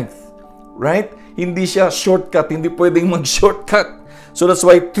strength. Right? Hindi siya shortcut, hindi pwedeng mag-shortcut. So, that's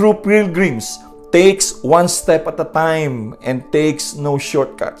why true pilgrims takes one step at a time and takes no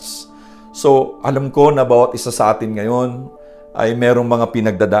shortcuts. So, alam ko na bawat isa sa atin ngayon ay merong mga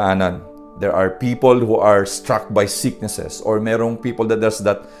pinagdadaanan. There are people who are struck by sicknesses, or merong people that there's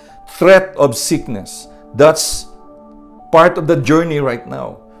that threat of sickness. That's part of the journey right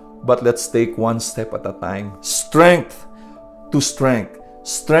now. But let's take one step at a time. Strength to strength.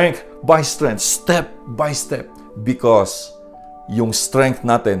 Strength by strength. Step by step. Because yung strength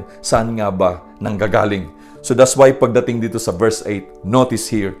natin, saan nga ba nanggagaling? So that's why pagdating dito sa verse 8, notice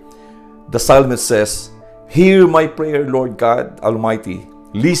here, the psalmist says, "Hear my prayer, Lord God Almighty.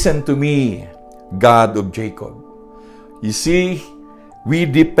 Listen to me, God of Jacob." You see, we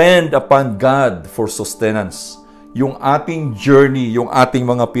depend upon God for sustenance. Yung ating journey, yung ating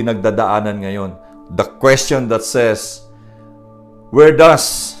mga pinagdadaanan ngayon, the question that says, where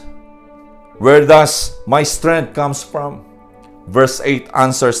does my strength comes from? Verse 8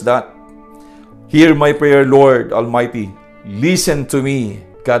 answers that. Hear my prayer, Lord Almighty. Listen to me,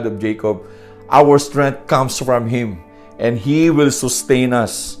 God of Jacob. Our strength comes from Him, and He will sustain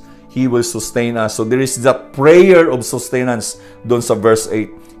us. He will sustain us. So there is that prayer of sustenance doon sa verse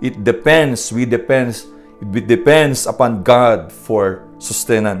 8. It depends upon God for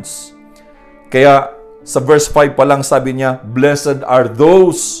sustenance. Kaya sa verse 5 pa lang sabi niya, blessed are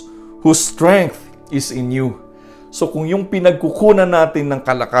those whose strength is in you. So kung yung pinagkukunan natin ng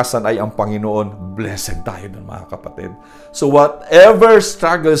kalakasan ay ang Panginoon, blessed tayo dun, mga kapatid. So whatever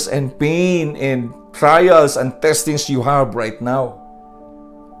struggles and pain and trials and testings you have right now,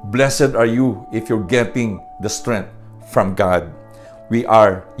 blessed are you if you're getting the strength from God.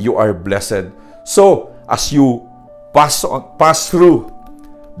 You are blessed. So as you pass through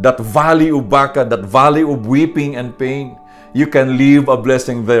that valley of Baca, that valley of weeping and pain, you can leave a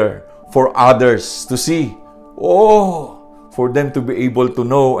blessing there for others to see. For them to be able to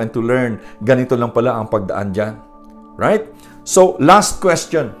know and to learn, ganito lang pala ang pagdaan dyan. Right? So, last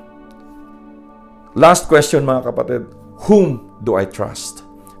question. Last question, mga kapatid. Whom do I trust?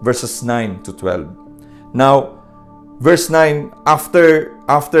 Verses 9 to 12. Now, verse 9, after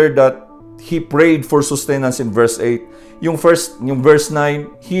that, he prayed for sustenance in verse 8. Yung verse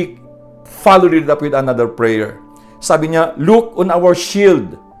 9, he followed it up with another prayer. Sabi niya, look on our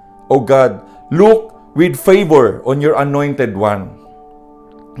shield, O God. Look with favor on your anointed one.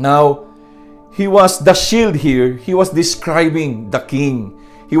 Now, he was the shield here. He was describing the king.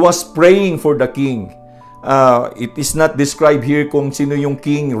 He was praying for the king. It is not described here kung sino yung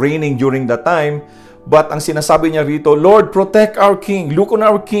king reigning during that time. But ang sinasabi niya rito, Lord, protect our king. Look on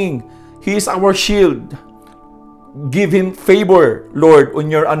our king. He is our shield. Give him favor, Lord, on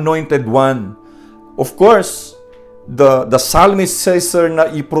your anointed one. Of course, the psalmist says, sir,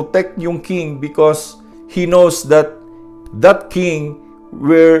 na i-protect yung king because he knows that king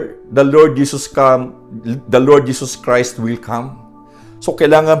where the Lord Jesus Christ will come. So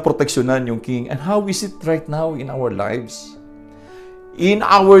kailangan proteksyonan yung king. And how is it right now in our lives? In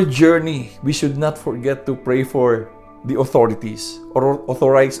our journey, we should not forget to pray for the authorities or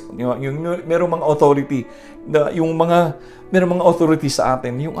authorize, yung merong mga authority, merong mga authorities sa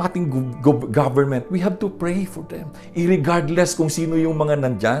atin, yung ating government, we have to pray for them, irregardless kung sino yung mga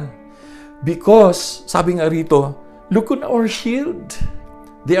nandyan. Because, sabi nga rito, look on our shield.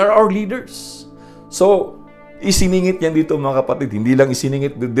 They are our leaders. So, isiningit yan dito mga kapatid. Hindi lang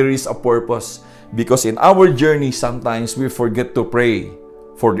isiningit, there is a purpose. Because in our journey, sometimes we forget to pray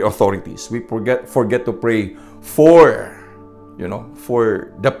for the authorities. We forget to pray for,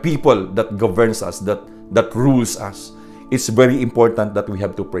 for the people that governs us, that rules us. It's very important that we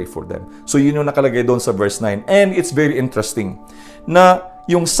have to pray for them. So yun yung nakalagay doon sa verse 9. And it's very interesting na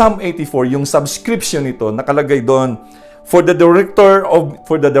yung Psalm 84, yung subscription nito, nakalagay doon, for the director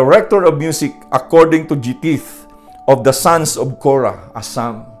of music according to Gittith of the sons of Korah, a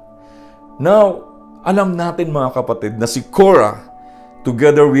psalm. Now, alam natin mga kapatid na si Korah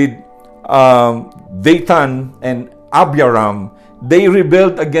together with Dathan and Abiram, they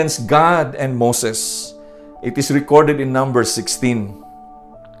rebelled against God and Moses. It is recorded in Numbers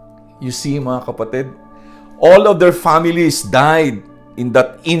 16. You see, mga kapatid, all of their families died in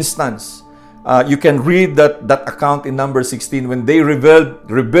that instance. You can read that account in Numbers 16 when they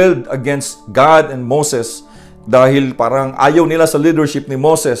rebelled against God and Moses dahil parang ayaw nila sa leadership ni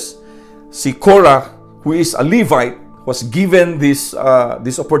Moses. Si Korah, who is a Levite, was given this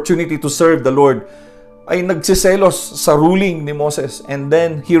opportunity to serve the Lord, ay nagsiselos sa ruling ni Moses, and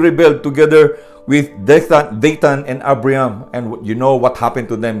then he rebelled together with Dathan and Abiram. And you know what happened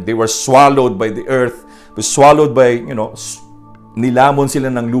to them? They were swallowed by the earth, swallowed by, nilamon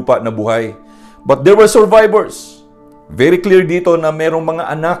sila ng lupa na buhay. But there were survivors. Very clear dito na merong mga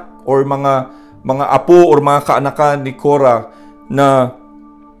anak or mga apo or mga kaanakan ni Korah na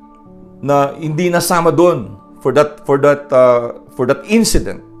hindi nasama doon for that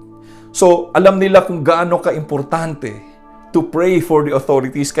incident. So, alam nila kung gaano ka-importante to pray for the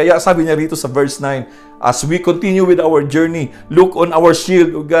authorities. Kaya sabi niya rito sa verse 9, as we continue with our journey, look on our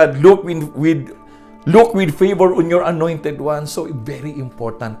shield, O God, look with favor on your anointed one. So, very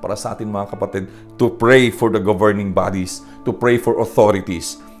important para sa atin mga kapatid to pray for the governing bodies, to pray for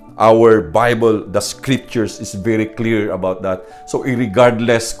authorities. Our Bible, the scriptures is very clear about that. So,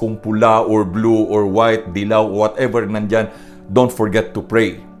 regardless kung pula or blue or white, dilaw, whatever nandyan, don't forget to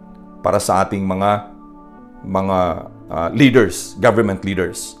pray para sa ating mga leaders, government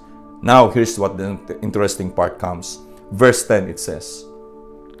leaders. Now, here's what the interesting part comes. Verse 10, it says,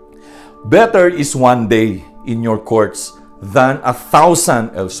 better is one day in your courts than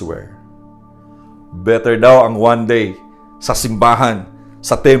 1,000 elsewhere. Better daw ang one day sa simbahan,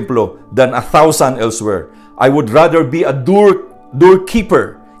 sa templo, than 1,000 elsewhere. I would rather be a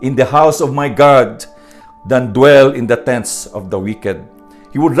doorkeeper in the house of my God than dwell in the tents of the wicked.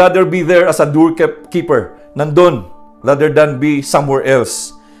 He would rather be there as a doorkeeper, nandun, rather than be somewhere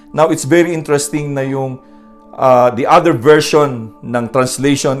else. Now, it's very interesting na yung the other version ng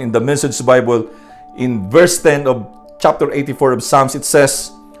translation in the Message Bible, in verse 10 of chapter 84 of Psalms, it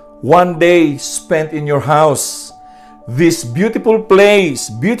says, one day spent in your house, this beautiful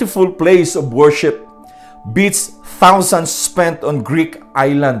place of worship, beats thousands spent on Greek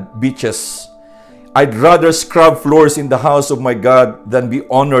island beaches. I'd rather scrub floors in the house of my God than be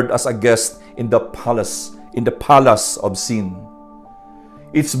honored as a guest in the palace of sin.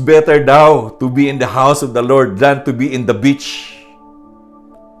 It's better daw to be in the house of the Lord than to be in the beach.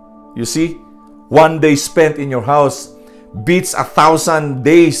 You see, one day spent in your house beats 1,000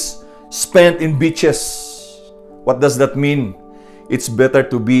 days spent in beaches. What does that mean? It's better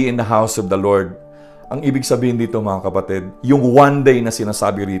to be in the house of the Lord. Ang ibig sabihin dito mga kapatid, yung one day na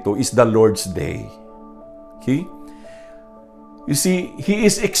sinasabi rito is the Lord's day. Okay? You see, He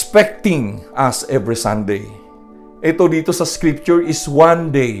is expecting us every Sunday. Ito dito sa scripture is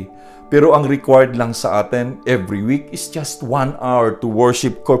one day. Pero ang required lang sa atin every week is just 1 hour to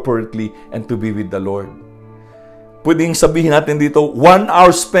worship corporately and to be with the Lord. Pwedeng sabihin natin dito, 1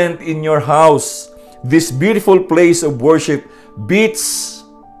 hour spent in your house, this beautiful place of worship beats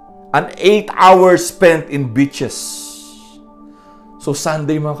an 8 hours spent in beaches. So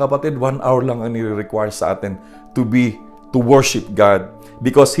Sunday mga kapatid, 1 hour lang ang nire-require sa atin to worship God,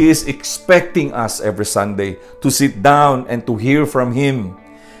 because He is expecting us every Sunday to sit down and to hear from Him.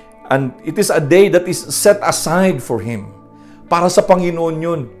 And it is a day that is set aside for Him. Para sa Panginoon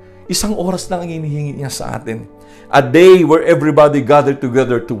yun. 1 oras lang ang hinihingi niya sa atin. A day where everybody gathered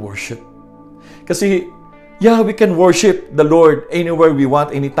together to worship. Kasi, we can worship the Lord anywhere we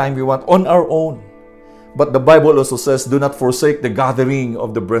want, anytime we want, on our own. But the Bible also says, do not forsake the gathering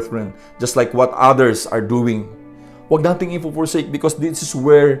of the brethren, just like what others are doing. Huwag nating i-forsake because this is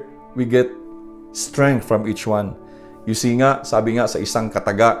where we get strength from each one. You see nga, sabi nga sa isang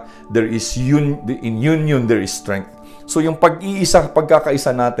kataga, in union there is strength. So yung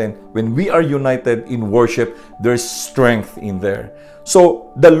pagkakaisa natin, when we are united in worship, there's strength in there.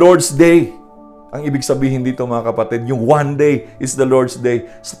 So, the Lord's Day, ang ibig sabihin dito mga kapatid, yung one day is the Lord's Day.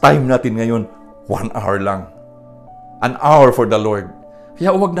 Sa time natin ngayon, 1 hour lang. An hour for the Lord.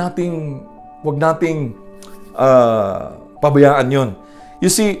 Kaya wag nating pabayaan yun. You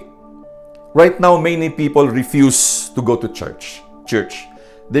see, right now, many people refuse to go to church.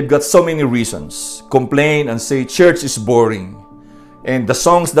 They've got so many reasons. Complain and say, church is boring. And the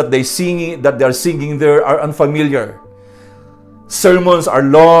songs that they're singing there are unfamiliar. Sermons are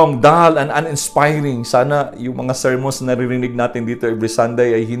long, dull, and uninspiring. Sana yung mga sermons na naririnig natin dito every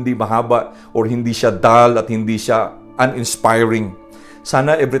Sunday ay hindi mahaba or hindi siya dull at hindi siya uninspiring.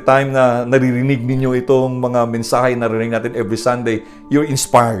 Sana every time na naririnig ninyo itong mga mensahe na naririnig natin every Sunday, you're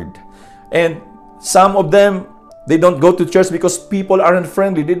inspired. And some of them, they don't go to church because people aren't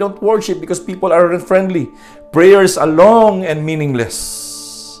friendly. They don't worship because people aren't friendly. Prayers are long and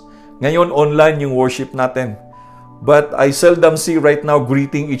meaningless. Ngayon, online yung worship natin. But I seldom see right now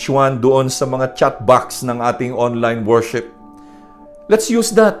greeting each one doon sa mga chat box ng ating online worship. Let's use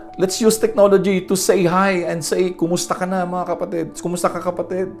that. Let's use technology to say hi and say, kumusta ka na mga kapatid? Kumusta ka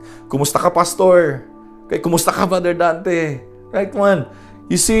kapatid? Kumusta ka pastor? Kumusta ka Brother Dante? Right one.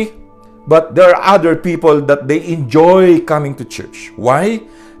 You see, but there are other people that they enjoy coming to church. Why?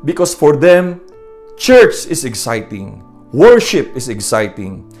 Because for them, church is exciting. Worship is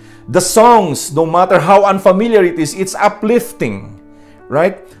exciting. The songs, no matter how unfamiliar it is, it's uplifting.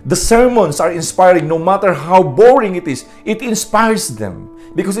 Right? The sermons are inspiring. No matter how boring it is, it inspires them.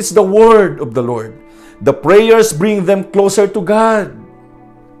 Because it's the word of the Lord. The prayers bring them closer to God.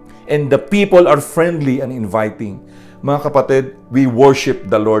 And the people are friendly and inviting. Mga kapatid, we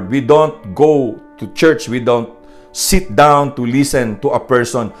worship the Lord. We don't go to church. We don't sit down to listen to a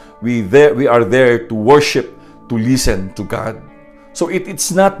person. We are there to worship, to listen to God. So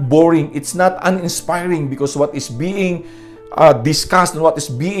it's not boring. It's not uninspiring because what is being discussed and what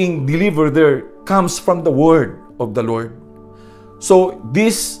is being delivered there comes from the word of the Lord. So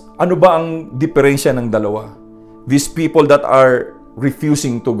ano ba ang diferensya ng dalawa? These people that are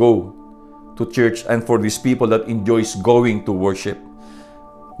refusing to go to church and for these people that enjoys going to worship.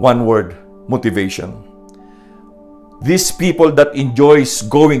 One word, motivation. These people that enjoys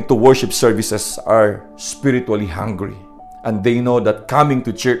going to worship services are spiritually hungry. And they know that coming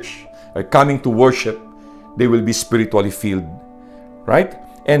to church or coming to worship, they will be spiritually filled. Right?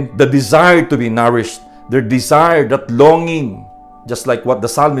 And the desire to be nourished, their desire, that longing, just like what the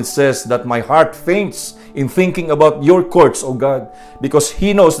psalmist says, that my heart faints in thinking about your courts, O God, because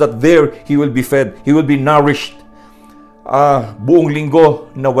he knows that there he will be fed, he will be nourished. Buong linggo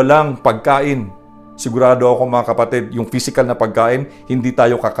na walang pagkain. Sigurado ako mga kapatid, yung physical na pagkain, hindi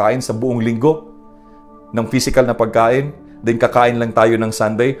tayo kakain sa buong linggo ng physical na pagkain. Then kakain lang tayo ng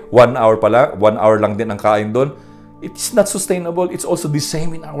Sunday, 1 hour pala, 1 hour lang din ang kain doon. It's not sustainable. It's also the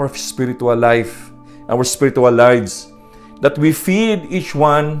same in our spiritual life, our spiritual lives. That we feed each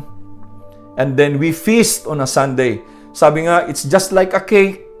one and then we feast on a Sunday. Sabi nga, it's just like a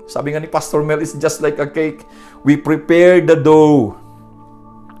cake. Sabi nga ni Pastor Mel, it's just like a cake. We prepare the dough.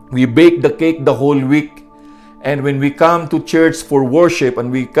 We bake the cake the whole week. And when we come to church for worship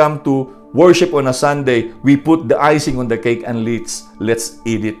and we come to worship on a Sunday, we put the icing on the cake and let's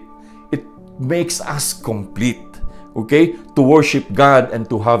eat it. It makes us complete, okay? To worship God and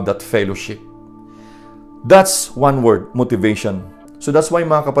to have that fellowship. That's one word, motivation. So that's why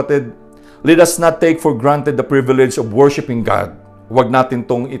mga kapatid, let us not take for granted the privilege of worshiping God. Huwag natin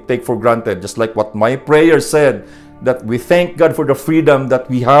tong i-take for granted. Just like what my prayer said, that we thank God for the freedom that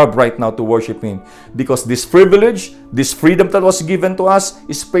we have right now to worship Him. Because this privilege, this freedom that was given to us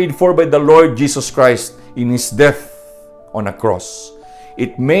is paid for by the Lord Jesus Christ in His death on a cross.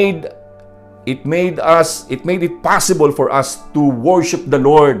 It made it possible for us to worship the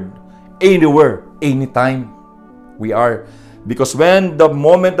Lord anywhere, anytime we are. Because when the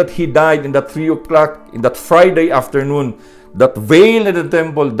moment that He died in that 3 o'clock, in that Friday afternoon, that veil in the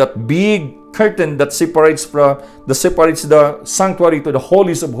temple, that big curtain that separates the sanctuary to the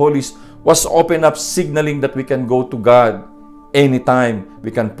holies of holies was opened up, signaling that we can go to God anytime.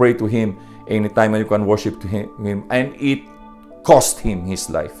 We can pray to Him anytime and you can worship to Him. And it cost Him His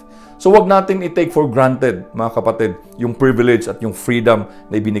life. So wag natin i-take for granted, mga kapatid, yung privilege at yung freedom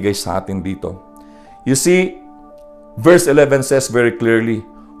na ibinigay sa atin dito. You see, verse 11 says very clearly,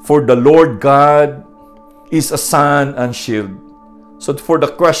 for the Lord God is a sun and shield. So for the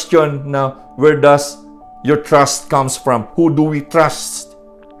question now, where does your trust comes from? Who do we trust?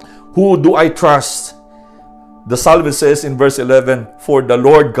 Who do I trust? The psalmist says in verse 11, for the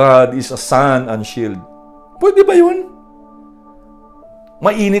Lord God is a sun and shield. Pwede ba yun?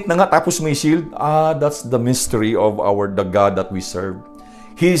 Mainit na nga tapos may shield? That's the mystery of the God that we serve.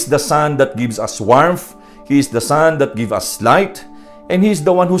 He is the sun that gives us warmth. He is the sun that gives us light. And He's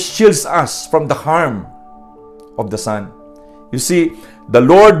the one who shields us from the harm of the sun. You see, the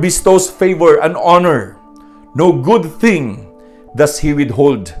Lord bestows favor and honor. No good thing does He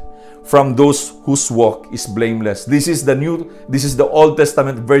withhold from those whose walk is blameless. This is the Old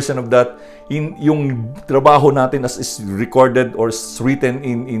Testament version of that. In yung trabaho natin as is recorded or written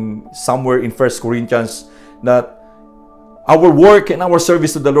in somewhere in 1 Corinthians, that our work and our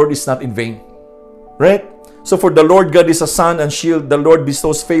service to the Lord is not in vain. Right? So for the Lord God is a sun and shield. The Lord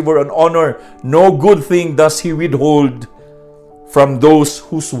bestows favor and honor. No good thing does He withhold from those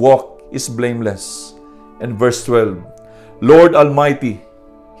whose walk is blameless. And verse 12, Lord Almighty,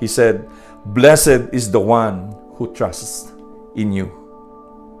 He said, blessed is the one who trusts in you.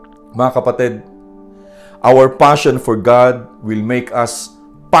 Mga kapatid, our passion for God will make us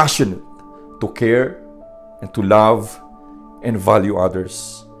passionate to care and to love and value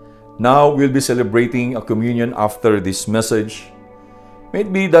others. Now we'll be celebrating a communion after this message. May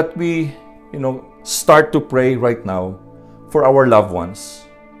it be that we, start to pray right now for our loved ones,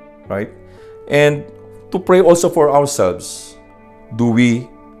 right? And to pray also for ourselves. Do we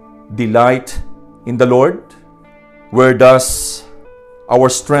delight in the Lord? Where does our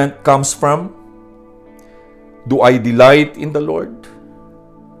strength comes from? Do I delight in the Lord?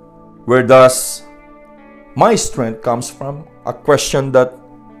 Where does my strength comes from? A question that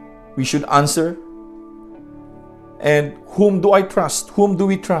we should answer. And whom do I trust? Whom do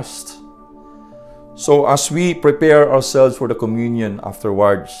we trust? So as we prepare ourselves for the communion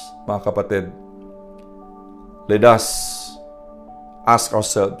afterwards, mga kapatid, let us ask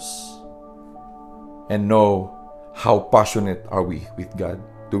ourselves and know how passionate are we with God.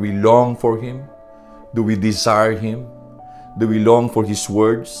 Do we long for Him? Do we desire Him? Do we long for His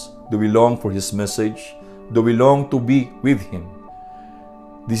words? Do we long for His message? Do we long to be with Him?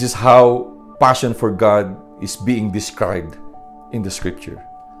 This is how passion for God is being described in the Scripture.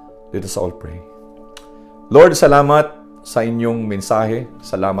 Let us all pray. Lord, salamat sa inyong mensahe.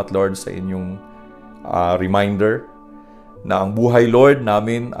 Salamat, Lord, sa inyong reminder na ang buhay, Lord,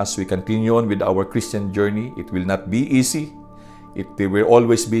 namin as we continue on with our Christian journey, it will not be easy. There will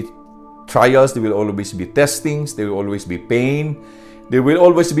always be trials. There will always be testings. There will always be pain. There will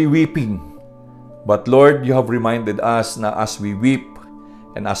always be weeping. But Lord, you have reminded us na as we weep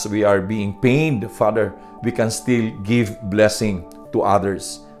and as we are being pained, Father, we can still give blessing to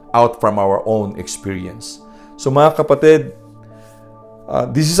others out from our own experience. So mga kapatid,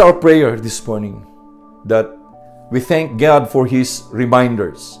 this is our prayer this morning, that we thank God for His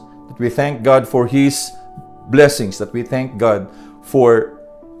reminders, that we thank God for His blessings, that we thank God for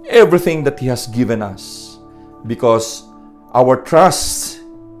everything that He has given us, because our trust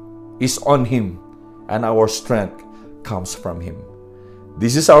is on Him and our strength comes from Him.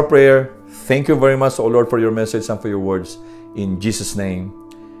 This is our prayer. Thank you very much, O Lord, for your message and for your words. In Jesus' name,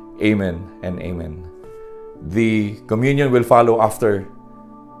 amen and amen. The communion will follow after,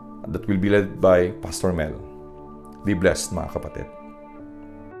 that will be led by Pastor Mel. Be blessed, mga kapatid.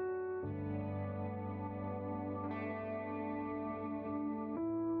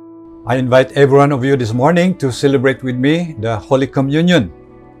 I invite every one of you this morning to celebrate with me the Holy Communion.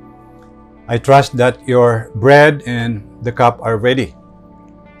 I trust that your bread and the cup are ready.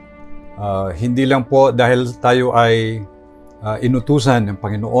 Hindi lang po dahil tayo ay inutusan ng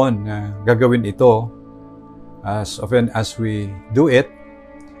Panginoon na gagawin ito as often as we do it,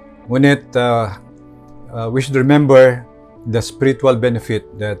 ngunit we should remember the spiritual benefit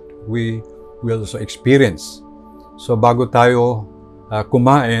that we will also experience. So bago tayo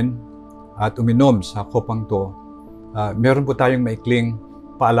kumain at uminom sa kopang to, meron po tayong maikling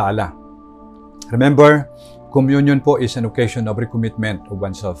paalaala. Remember, communion po is an occasion of recommitment of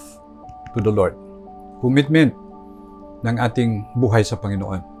oneself to the Lord. Commitment ng ating buhay sa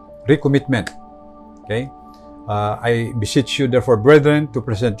Panginoon. Recommitment. Okay? I beseech you, therefore, brethren, to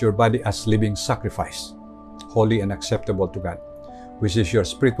present your body as living sacrifice, holy and acceptable to God, which is your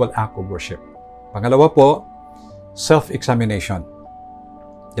spiritual act of worship. Pangalawa po, self-examination.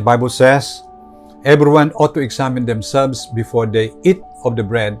 The Bible says, everyone ought to examine themselves before they eat of the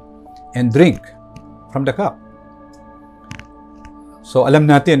bread and drink from the cup. So alam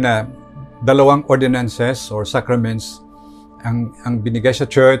natin na dalawang ordinances or sacraments ang binigay sa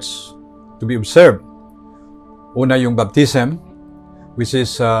church to be observed. Una yung baptism, which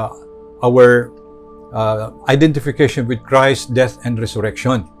is our identification with Christ's death and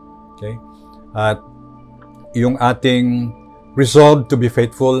resurrection. Okay? At yung ating resolve to be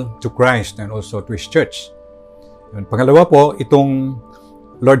faithful to Christ and also to His church. And pangalawa po, itong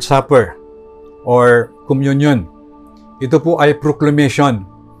Lord's Supper or communion. Ito po ay proclamation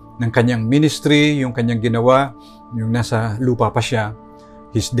ng kanyang ministry, yung kanyang ginawa, yung nasa lupa pa siya,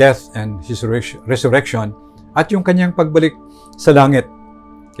 His death and His resurrection, at yung kanyang pagbalik sa langit.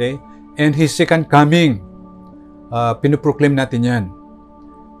 Okay? And His second coming, pinuproclaim natin yan.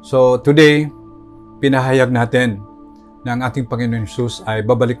 So today, pinahayag natin na ang ating Panginoon Jesus ay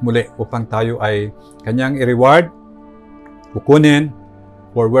babalik muli upang tayo ay kanyang i-reward, kukunin,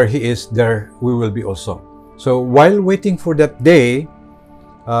 for where He is, there we will be also. So while waiting for that day,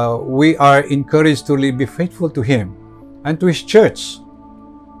 we are encouraged to be faithful to Him and to His church,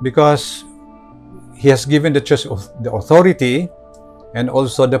 because He has given the church the authority and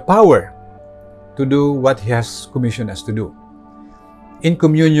also the power to do what He has commissioned us to do. In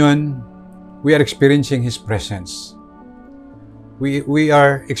communion, we are experiencing His presence. We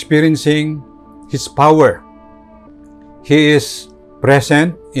are experiencing His power. He is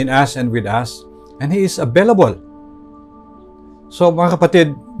present in us and with us, and He is available. So mga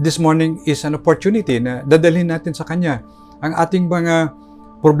kapatid, this morning is an opportunity na dadalhin natin sa Kanya ang ating mga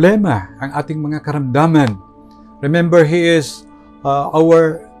problema, ang ating mga karamdaman. Remember, He is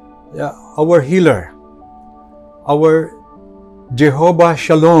our healer, our Jehovah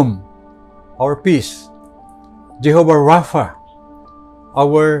Shalom, our peace, Jehovah Rapha,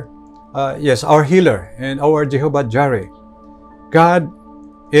 our healer, and our Jehovah Jireh. God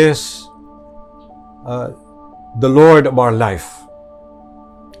is the Lord of our life.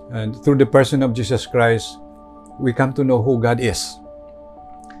 And through the person of Jesus Christ, we come to know who God is.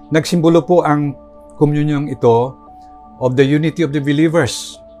 Nagsimbolo po ang communion ito of the unity of the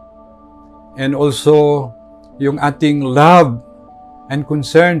believers, and also yung ating love and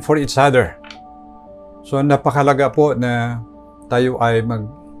concern for each other. So napakalaga po na tayo ay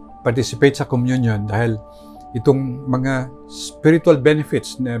mag-participate sa communion dahil itong mga spiritual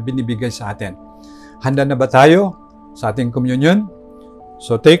benefits na binibigay sa atin. Handa na ba tayo sa ating communion?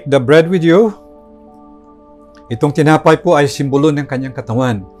 So take the bread with you. Itong tinapay po ay simbolo ng kanyang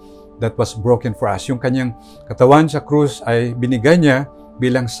katawan that was broken for us. Yung kanyang katawan sa krus ay binigay niya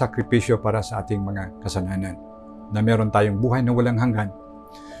bilang sakripisyo para sa ating mga kasalanan, na meron tayong buhay na walang hanggan.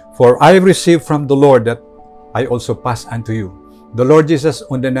 For I received from the Lord that I also pass unto you. The Lord Jesus,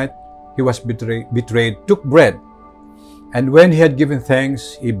 on the night He was betrayed, took bread, and when He had given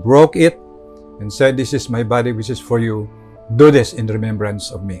thanks, He broke it and said, "This is my body which is for you. Do this in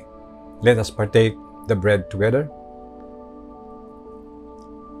remembrance of me." Let us partake the bread together.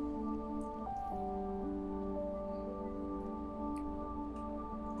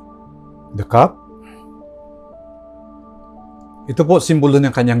 The cup. Ito po simbolo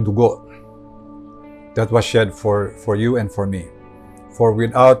ng kanyang dugo that was shed for you and for me. For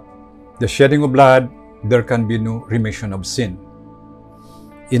without the shedding of blood, there can be no remission of sin.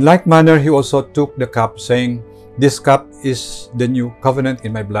 In like manner, He also took the cup, saying, "This cup is the new covenant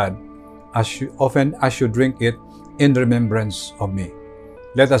in my blood. Often as you drink it in remembrance of me."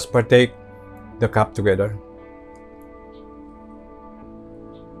 Let us partake the cup together.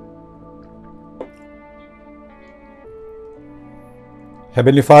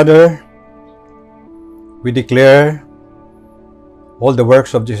 Heavenly Father, we declare all the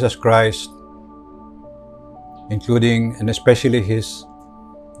works of Jesus Christ, including and especially His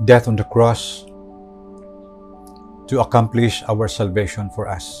death on the cross, to accomplish our salvation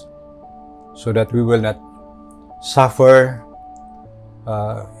for us, so that we will not suffer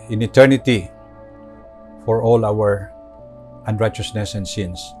in eternity for all our unrighteousness and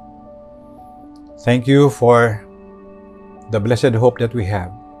sins. Thank you for the blessed hope that we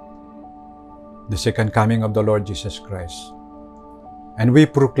have, the second coming of the Lord Jesus Christ. And we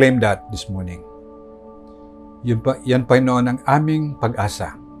proclaim that this morning. Yan Panginoon ang aming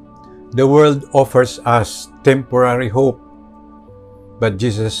pag-asa. The world offers us temporary hope, but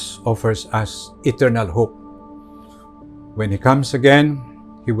Jesus offers us eternal hope. When He comes again,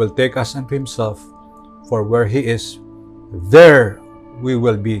 He will take us unto Himself, for where He is, there we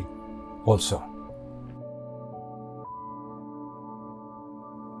will be also.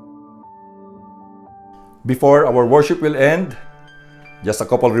 Before our worship will end, just a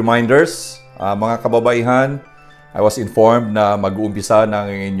couple reminders. Mga kababaihan, I was informed na mag-uumpisa ng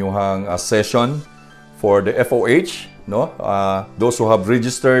inyong session for the FOH. No? Those who have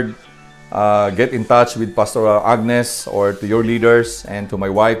registered, get in touch with Pastor Agnes or to your leaders and to my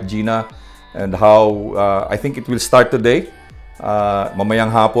wife, Gina, and how I think it will start today.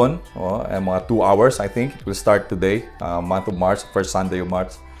 Mamayang hapon, mga 2 hours, I think it will start today, month of March, first Sunday of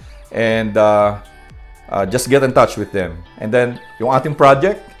March. And just get in touch with them. And then, yung ating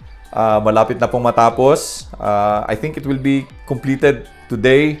project, malapit na pong matapos. I think it will be completed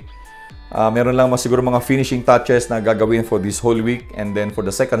today. Meron lang siguro mga finishing touches na gagawin for this whole week. And then for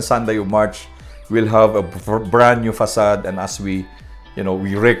the second Sunday of March, we'll have a brand new facade. And as we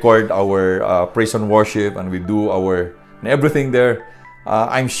we record our praise and worship and we do our everything there,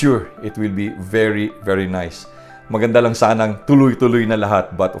 I'm sure it will be very, very nice. Maganda lang sanang tuloy-tuloy na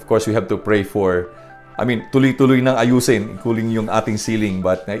lahat. But of course, we have to pray for, tuloy-tuloy nang ayusin, including yung ating ceiling.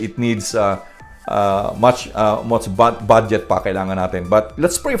 But it needs much budget pa kailangan natin. But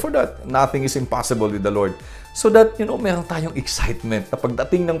let's pray for that. Nothing is impossible with the Lord. So that, meron tayong excitement na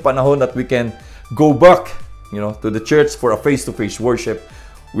pagdating ng panahon that we can go back, to the church for a face-to-face worship.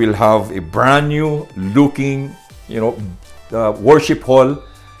 We'll have a brand new looking, worship hall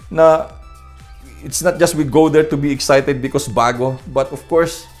na it's not just we go there to be excited because bago, but of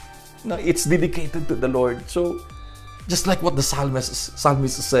course, it's dedicated to the Lord. So, just like what the psalmist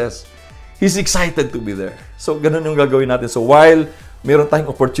says, he's excited to be there. So, ganun yung gagawin natin. So, while meron tayong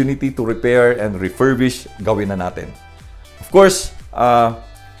opportunity to repair and refurbish, gawin na natin. Of course,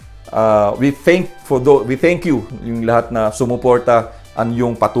 we thank you yung lahat na sumuporta,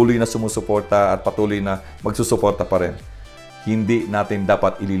 yung patuloy na sumusuporta at patuloy na magsusuporta pa rin. Hindi natin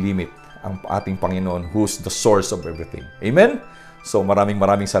dapat ililimit ang ating Panginoon who's the source of everything. Amen? So maraming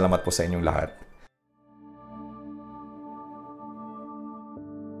salamat po sa inyong lahat.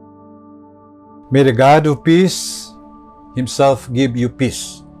 May the God of peace Himself give you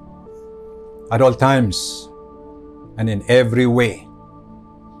peace at all times and in every way.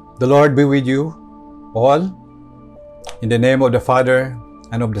 The Lord be with you all, in the name of the Father,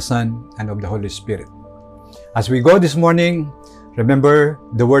 and of the Son, and of the Holy Spirit. As we go this morning, remember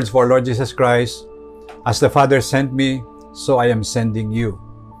the words of our Lord Jesus Christ, as the Father sent me, so I am sending you.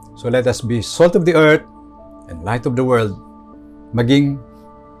 So let us be salt of the earth and light of the world. Maging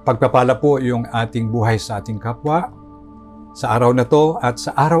pagpapala po yung ating buhay sa ating kapwa, sa araw na to at sa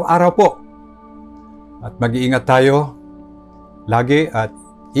araw-araw po. At mag-iingat tayo lagi at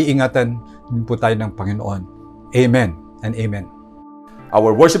iingatan din po tayo ng Panginoon. Amen and amen.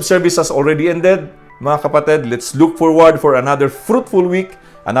 Our worship service has already ended. Mga kapatid, let's look forward for another fruitful week,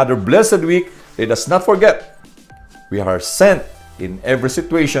 another blessed week. Let us not forget, we are sent in every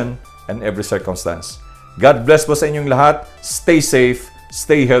situation and every circumstance. God bless po sa inyong lahat. Stay safe,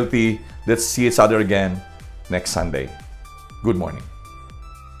 stay healthy. Let's see each other again next Sunday. Good morning.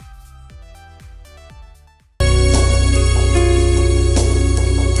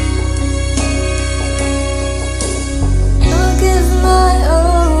 I'll give my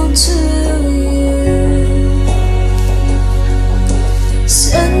all to you.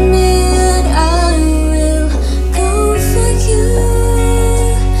 Send me and I will go for you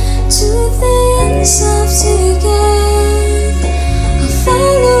to the ends of the earth. I'll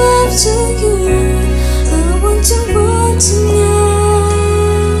follow after you. I want to know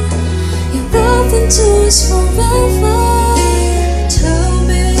your love endures forever. Tell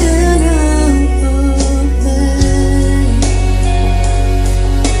me and I'll obey.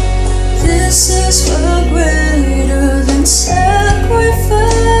 This is far greater than sacrifice.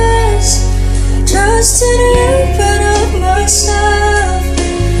 Trust in you, but of myself.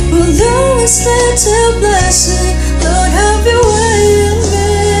 Although it's led to blessing, Lord, have your way in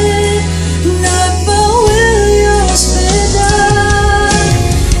me. Not my will, yours be done.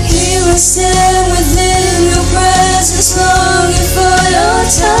 Here I stand within your presence, longing for your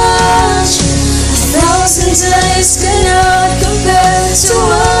touch. 1,000 days cannot compare to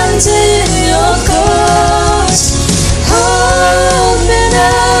one day in your cause. Hold me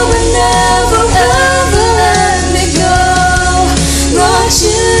now and never ever let me go. Lord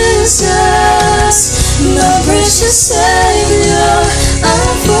Jesus, my precious Savior,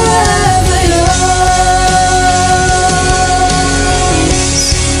 I'm forever yours.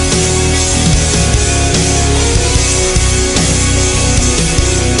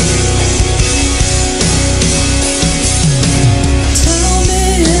 Tell me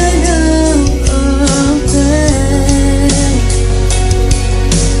and I'll obey.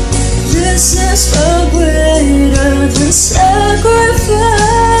 This is far greater than sacrifice.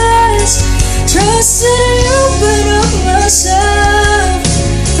 Trust in you, but of myself.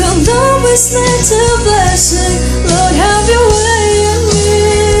 Although it's led to blessing, Lord, have your way in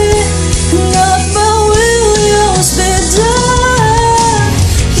me. Not my will, yours be done.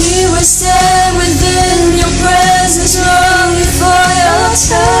 Here I stand within your presence, longing for your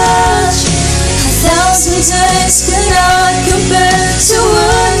touch. 1,000 days cannot compare to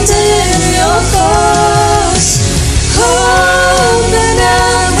one day in your cause. Hold me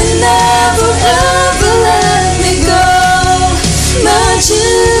now and never ever let me go. My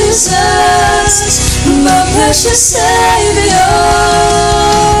Jesus, my precious Savior.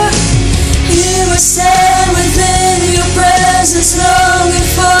 Here I stand within your presence, longing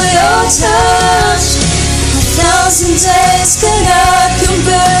for your touch. 1,000 days cannot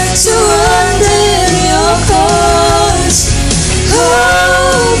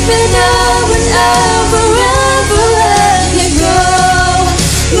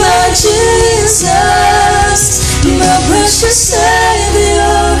precious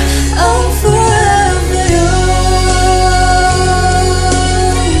Savior, I'm forever yours.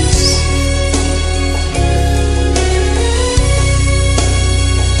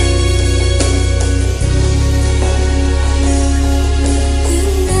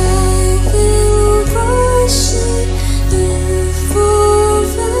 And I will worship you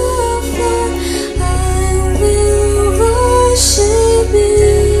forever. I will worship you.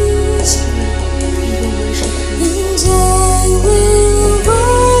 And I will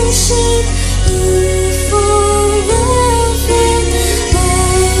worship you forever. I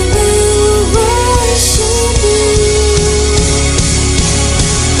will worship you.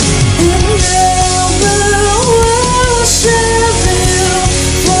 And I will worship you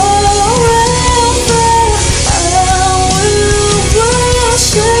forever. I will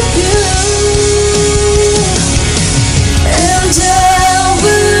worship you. And I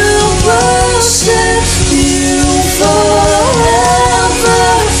will worship you forever.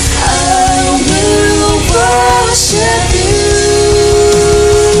 I will worship you.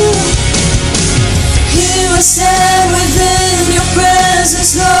 Here I stand within your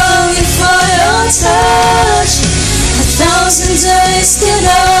presence, longing for your touch. 1,000 days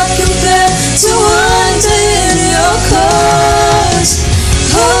cannot compare to one day in your cause.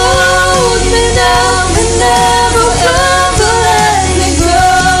 Hold me now and never ever let me go.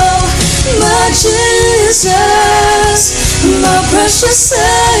 My Jesus, my precious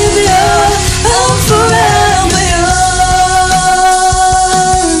Savior,